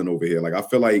of talent over here. Like, I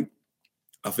feel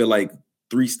like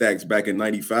 3 Stacks back in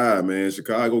 95, man,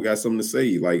 Chicago got something to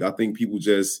say. Like, I think people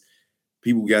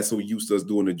got so used to us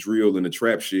doing the drill and the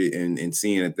trap shit and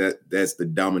seeing that's the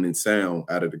dominant sound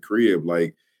out of the crib.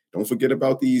 Like, don't forget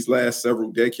about these last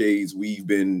several decades. We've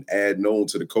been adding on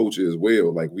to the culture as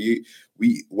well. Like, we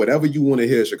whatever you want to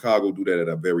hear, Chicago do that at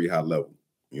a very high level.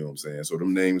 You know what I'm saying? So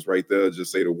them names right there,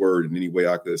 just say the word in any way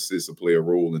I could assist or play a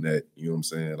role in that. You know what I'm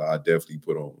saying? I definitely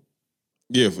put on.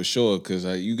 Yeah, for sure. Because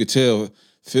you could tell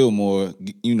Fillmore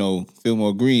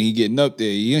Green, he getting up there.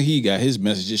 He got his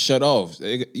messages shut off.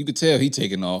 You could tell he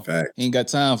taking off. Fact. He ain't got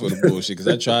time for the bullshit.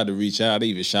 Because I tried to reach out. I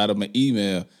even shot him an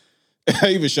email.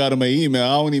 I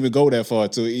don't even go that far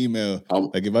to an email.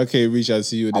 Like, if I can't reach out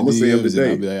to you in the DMs,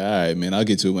 then I'll be like, all right, man, I'll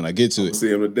get to it when I get to it. I'll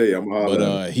see him today.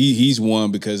 But he's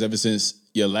one because ever since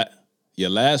your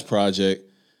last project,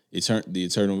 the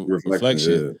Eternal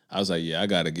Reflection, yeah. I was like, yeah, I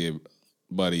got to get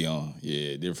Buddy on.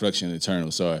 Yeah, the Reflection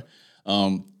Eternal, sorry.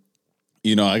 I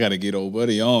got to get old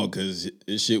Buddy on because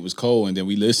this shit was cold. And then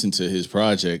we listened to his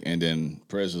project, and then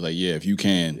Perez was like, yeah, if you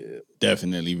can,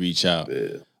 definitely reach out.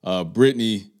 Yeah.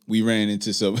 Brittany, we ran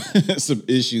into some some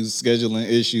issues, scheduling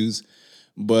issues,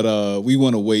 But we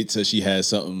want to wait till she has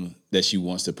something that she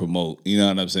wants to promote. You know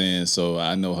what I'm saying? So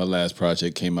I know her last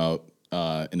project came out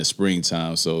in the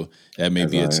springtime, so that may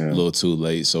be a little too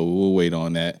late. So we'll wait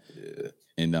on that. Yeah.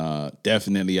 And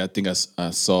definitely, I think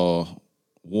I saw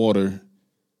Water.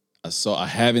 I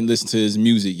haven't listened to his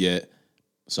music yet,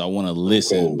 so I want to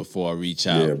listen before I reach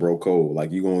out. Yeah, bro, cold.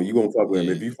 Like you gonna fuck with him.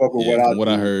 If you fuck with what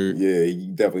I heard, yeah,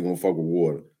 you definitely gonna fuck with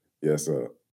Water. Yes, sir.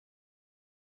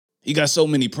 He got so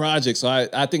many projects, so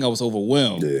I think I was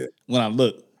overwhelmed when I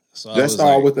looked. So let's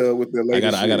start with the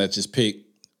latest. I gotta just pick,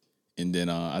 and then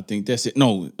I think that's it.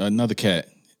 No, another cat.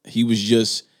 He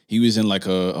was in like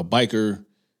a biker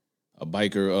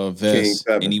vest,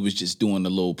 and he was just doing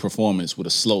the little performance with a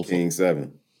slow King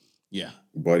 7. Yeah,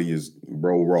 buddy is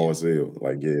raw as hell.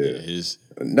 Like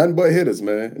nothing but hitters,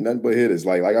 man. Nothing but hitters.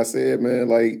 Like I said, man.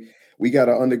 Like we got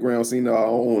an underground scene of our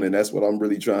own, and that's what I'm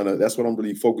really that's what I'm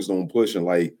really focused on pushing.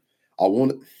 Like I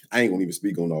ain't gonna even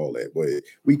speak on all that, but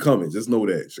we coming. Just know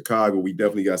that Chicago, we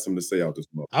definitely got something to say out this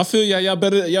month. I feel y'all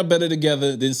better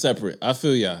together than separate. I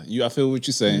feel y'all. I feel what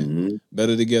you're saying. Mm-hmm.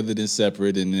 Better together than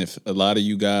separate. And if a lot of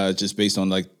you guys, just based on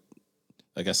like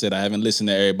I said, I haven't listened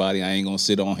to everybody. I ain't gonna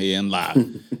sit on here and lie.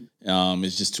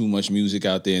 It's just too much music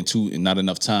out there and not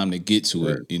enough time to get to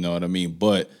it. You know what I mean?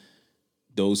 But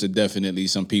those are definitely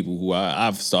some people who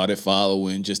I've started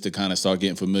following just to kind of start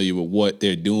getting familiar with what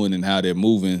they're doing and how they're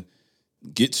moving.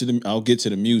 I'll get to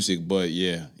the music, but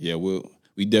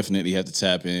we definitely have to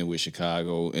tap in with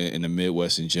Chicago and the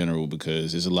Midwest in general,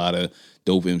 because there's a lot of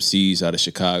dope MCs out of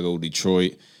Chicago,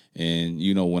 Detroit, and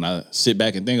when I sit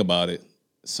back and think about it,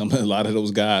 a lot of those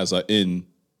guys are in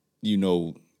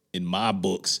my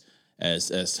books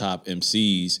as top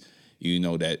MCs.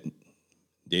 That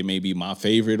they may be my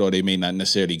favorite, or they may not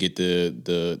necessarily get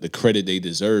the credit they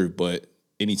deserve. But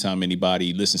anytime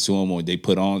anybody listens to them or they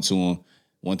put on to them,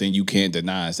 one thing you can't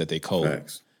deny is that they cold.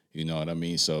 Facts. You know what I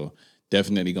mean? So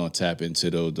definitely gonna tap into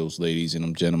those ladies and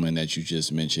them gentlemen that you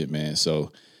just mentioned, man.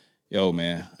 So, yo,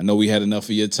 man, I know we had enough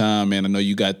of your time, man. I know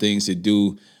you got things to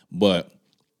do, but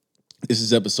this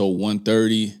is episode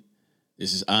 130.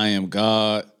 This is I Am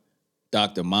God,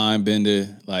 Dr.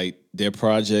 Mindbender. Like, their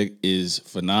project is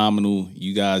phenomenal.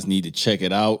 You guys need to check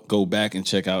it out. Go back and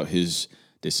check out his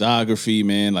discography,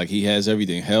 man. Like, he has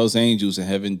everything. Hell's Angels and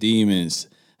Heaven Demons.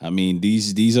 I mean,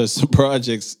 these are some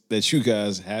projects that you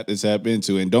guys have to tap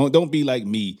into. And don't be like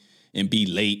me and be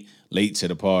late to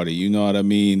the party. You know what I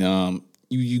mean?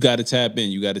 You got to tap in.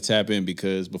 You got to tap in,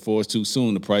 because before it's too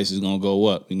soon, the price is going to go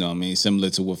up. You know what I mean? Similar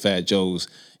to what Fat Joe's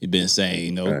been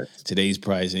saying, today's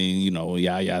pricing,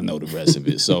 y'all know the rest of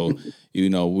it. So,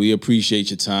 we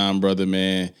appreciate your time, brother,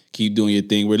 man. Keep doing your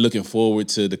thing. We're looking forward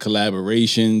to the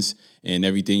collaborations and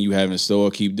everything you have in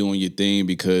store. Keep doing your thing,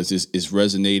 because it's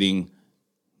resonating,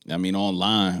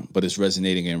 online, but it's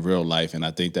resonating in real life. And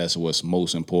I think that's what's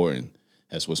most important.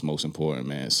 That's what's most important,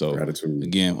 man. So, gratitude.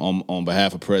 Again, on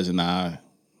behalf of President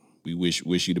we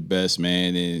wish you the best,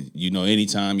 man. And,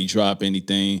 anytime you drop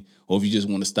anything, or if you just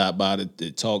want to stop by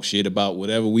to talk shit about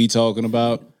whatever we talking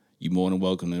about, you're more than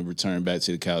welcome to return back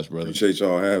to the couch, brother. Appreciate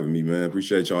y'all having me, man.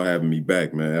 Appreciate y'all having me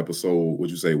back, man. Episode,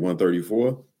 what'd you say,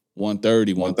 134?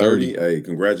 130. Hey,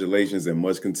 congratulations and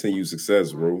much continued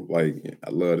success, bro. Like, I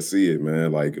love to see it,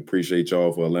 man. Like, appreciate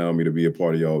y'all for allowing me to be a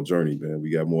part of y'all's journey, man.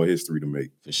 We got more history to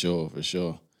make. For sure.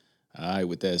 All right,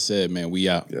 with that said, man, we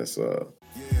out. Yes, sir.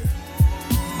 Yeah.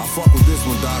 I fuck with this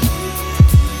one, Doc.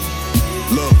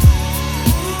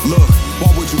 Look,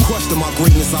 why would you question my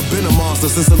greatness? I've been a monster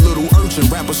since a little urchin.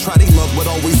 Rappers try they luck, but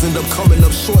always end up coming up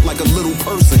short like a little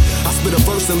person. I spit a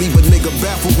verse and leave a nigga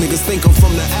baffled. Niggas think I'm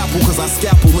from the apple, cause I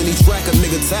scalpel any track a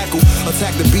nigga tackle.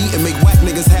 Attack the beat and make whack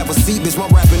niggas have a seat. Bitch, my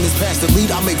rapping is past the lead.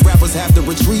 I make rappers have to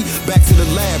retreat back to the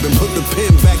lab and put the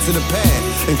pen back to the pad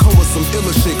and come with some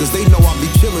iller shit, cause they know I be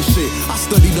killing shit. I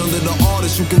studied under the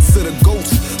artists you consider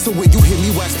goats. So when you hear me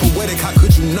wax poetic, how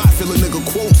could you not feel a nigga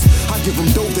quotes? I give them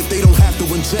dope that they don't have to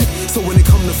inject. So when it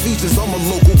come to features, I'm a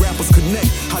local rappers connect.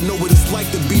 I know what it's like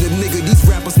to be the nigga these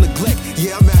rappers neglect.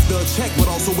 Yeah, I'm after a check, but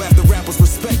also after rappers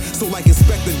respect. So like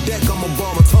Inspector Deck, I'm a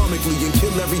bomb atomically and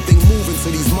kill everything moving to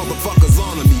these motherfuckers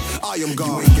honor me. I am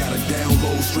God. You ain't got a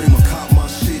download, stream, or copy.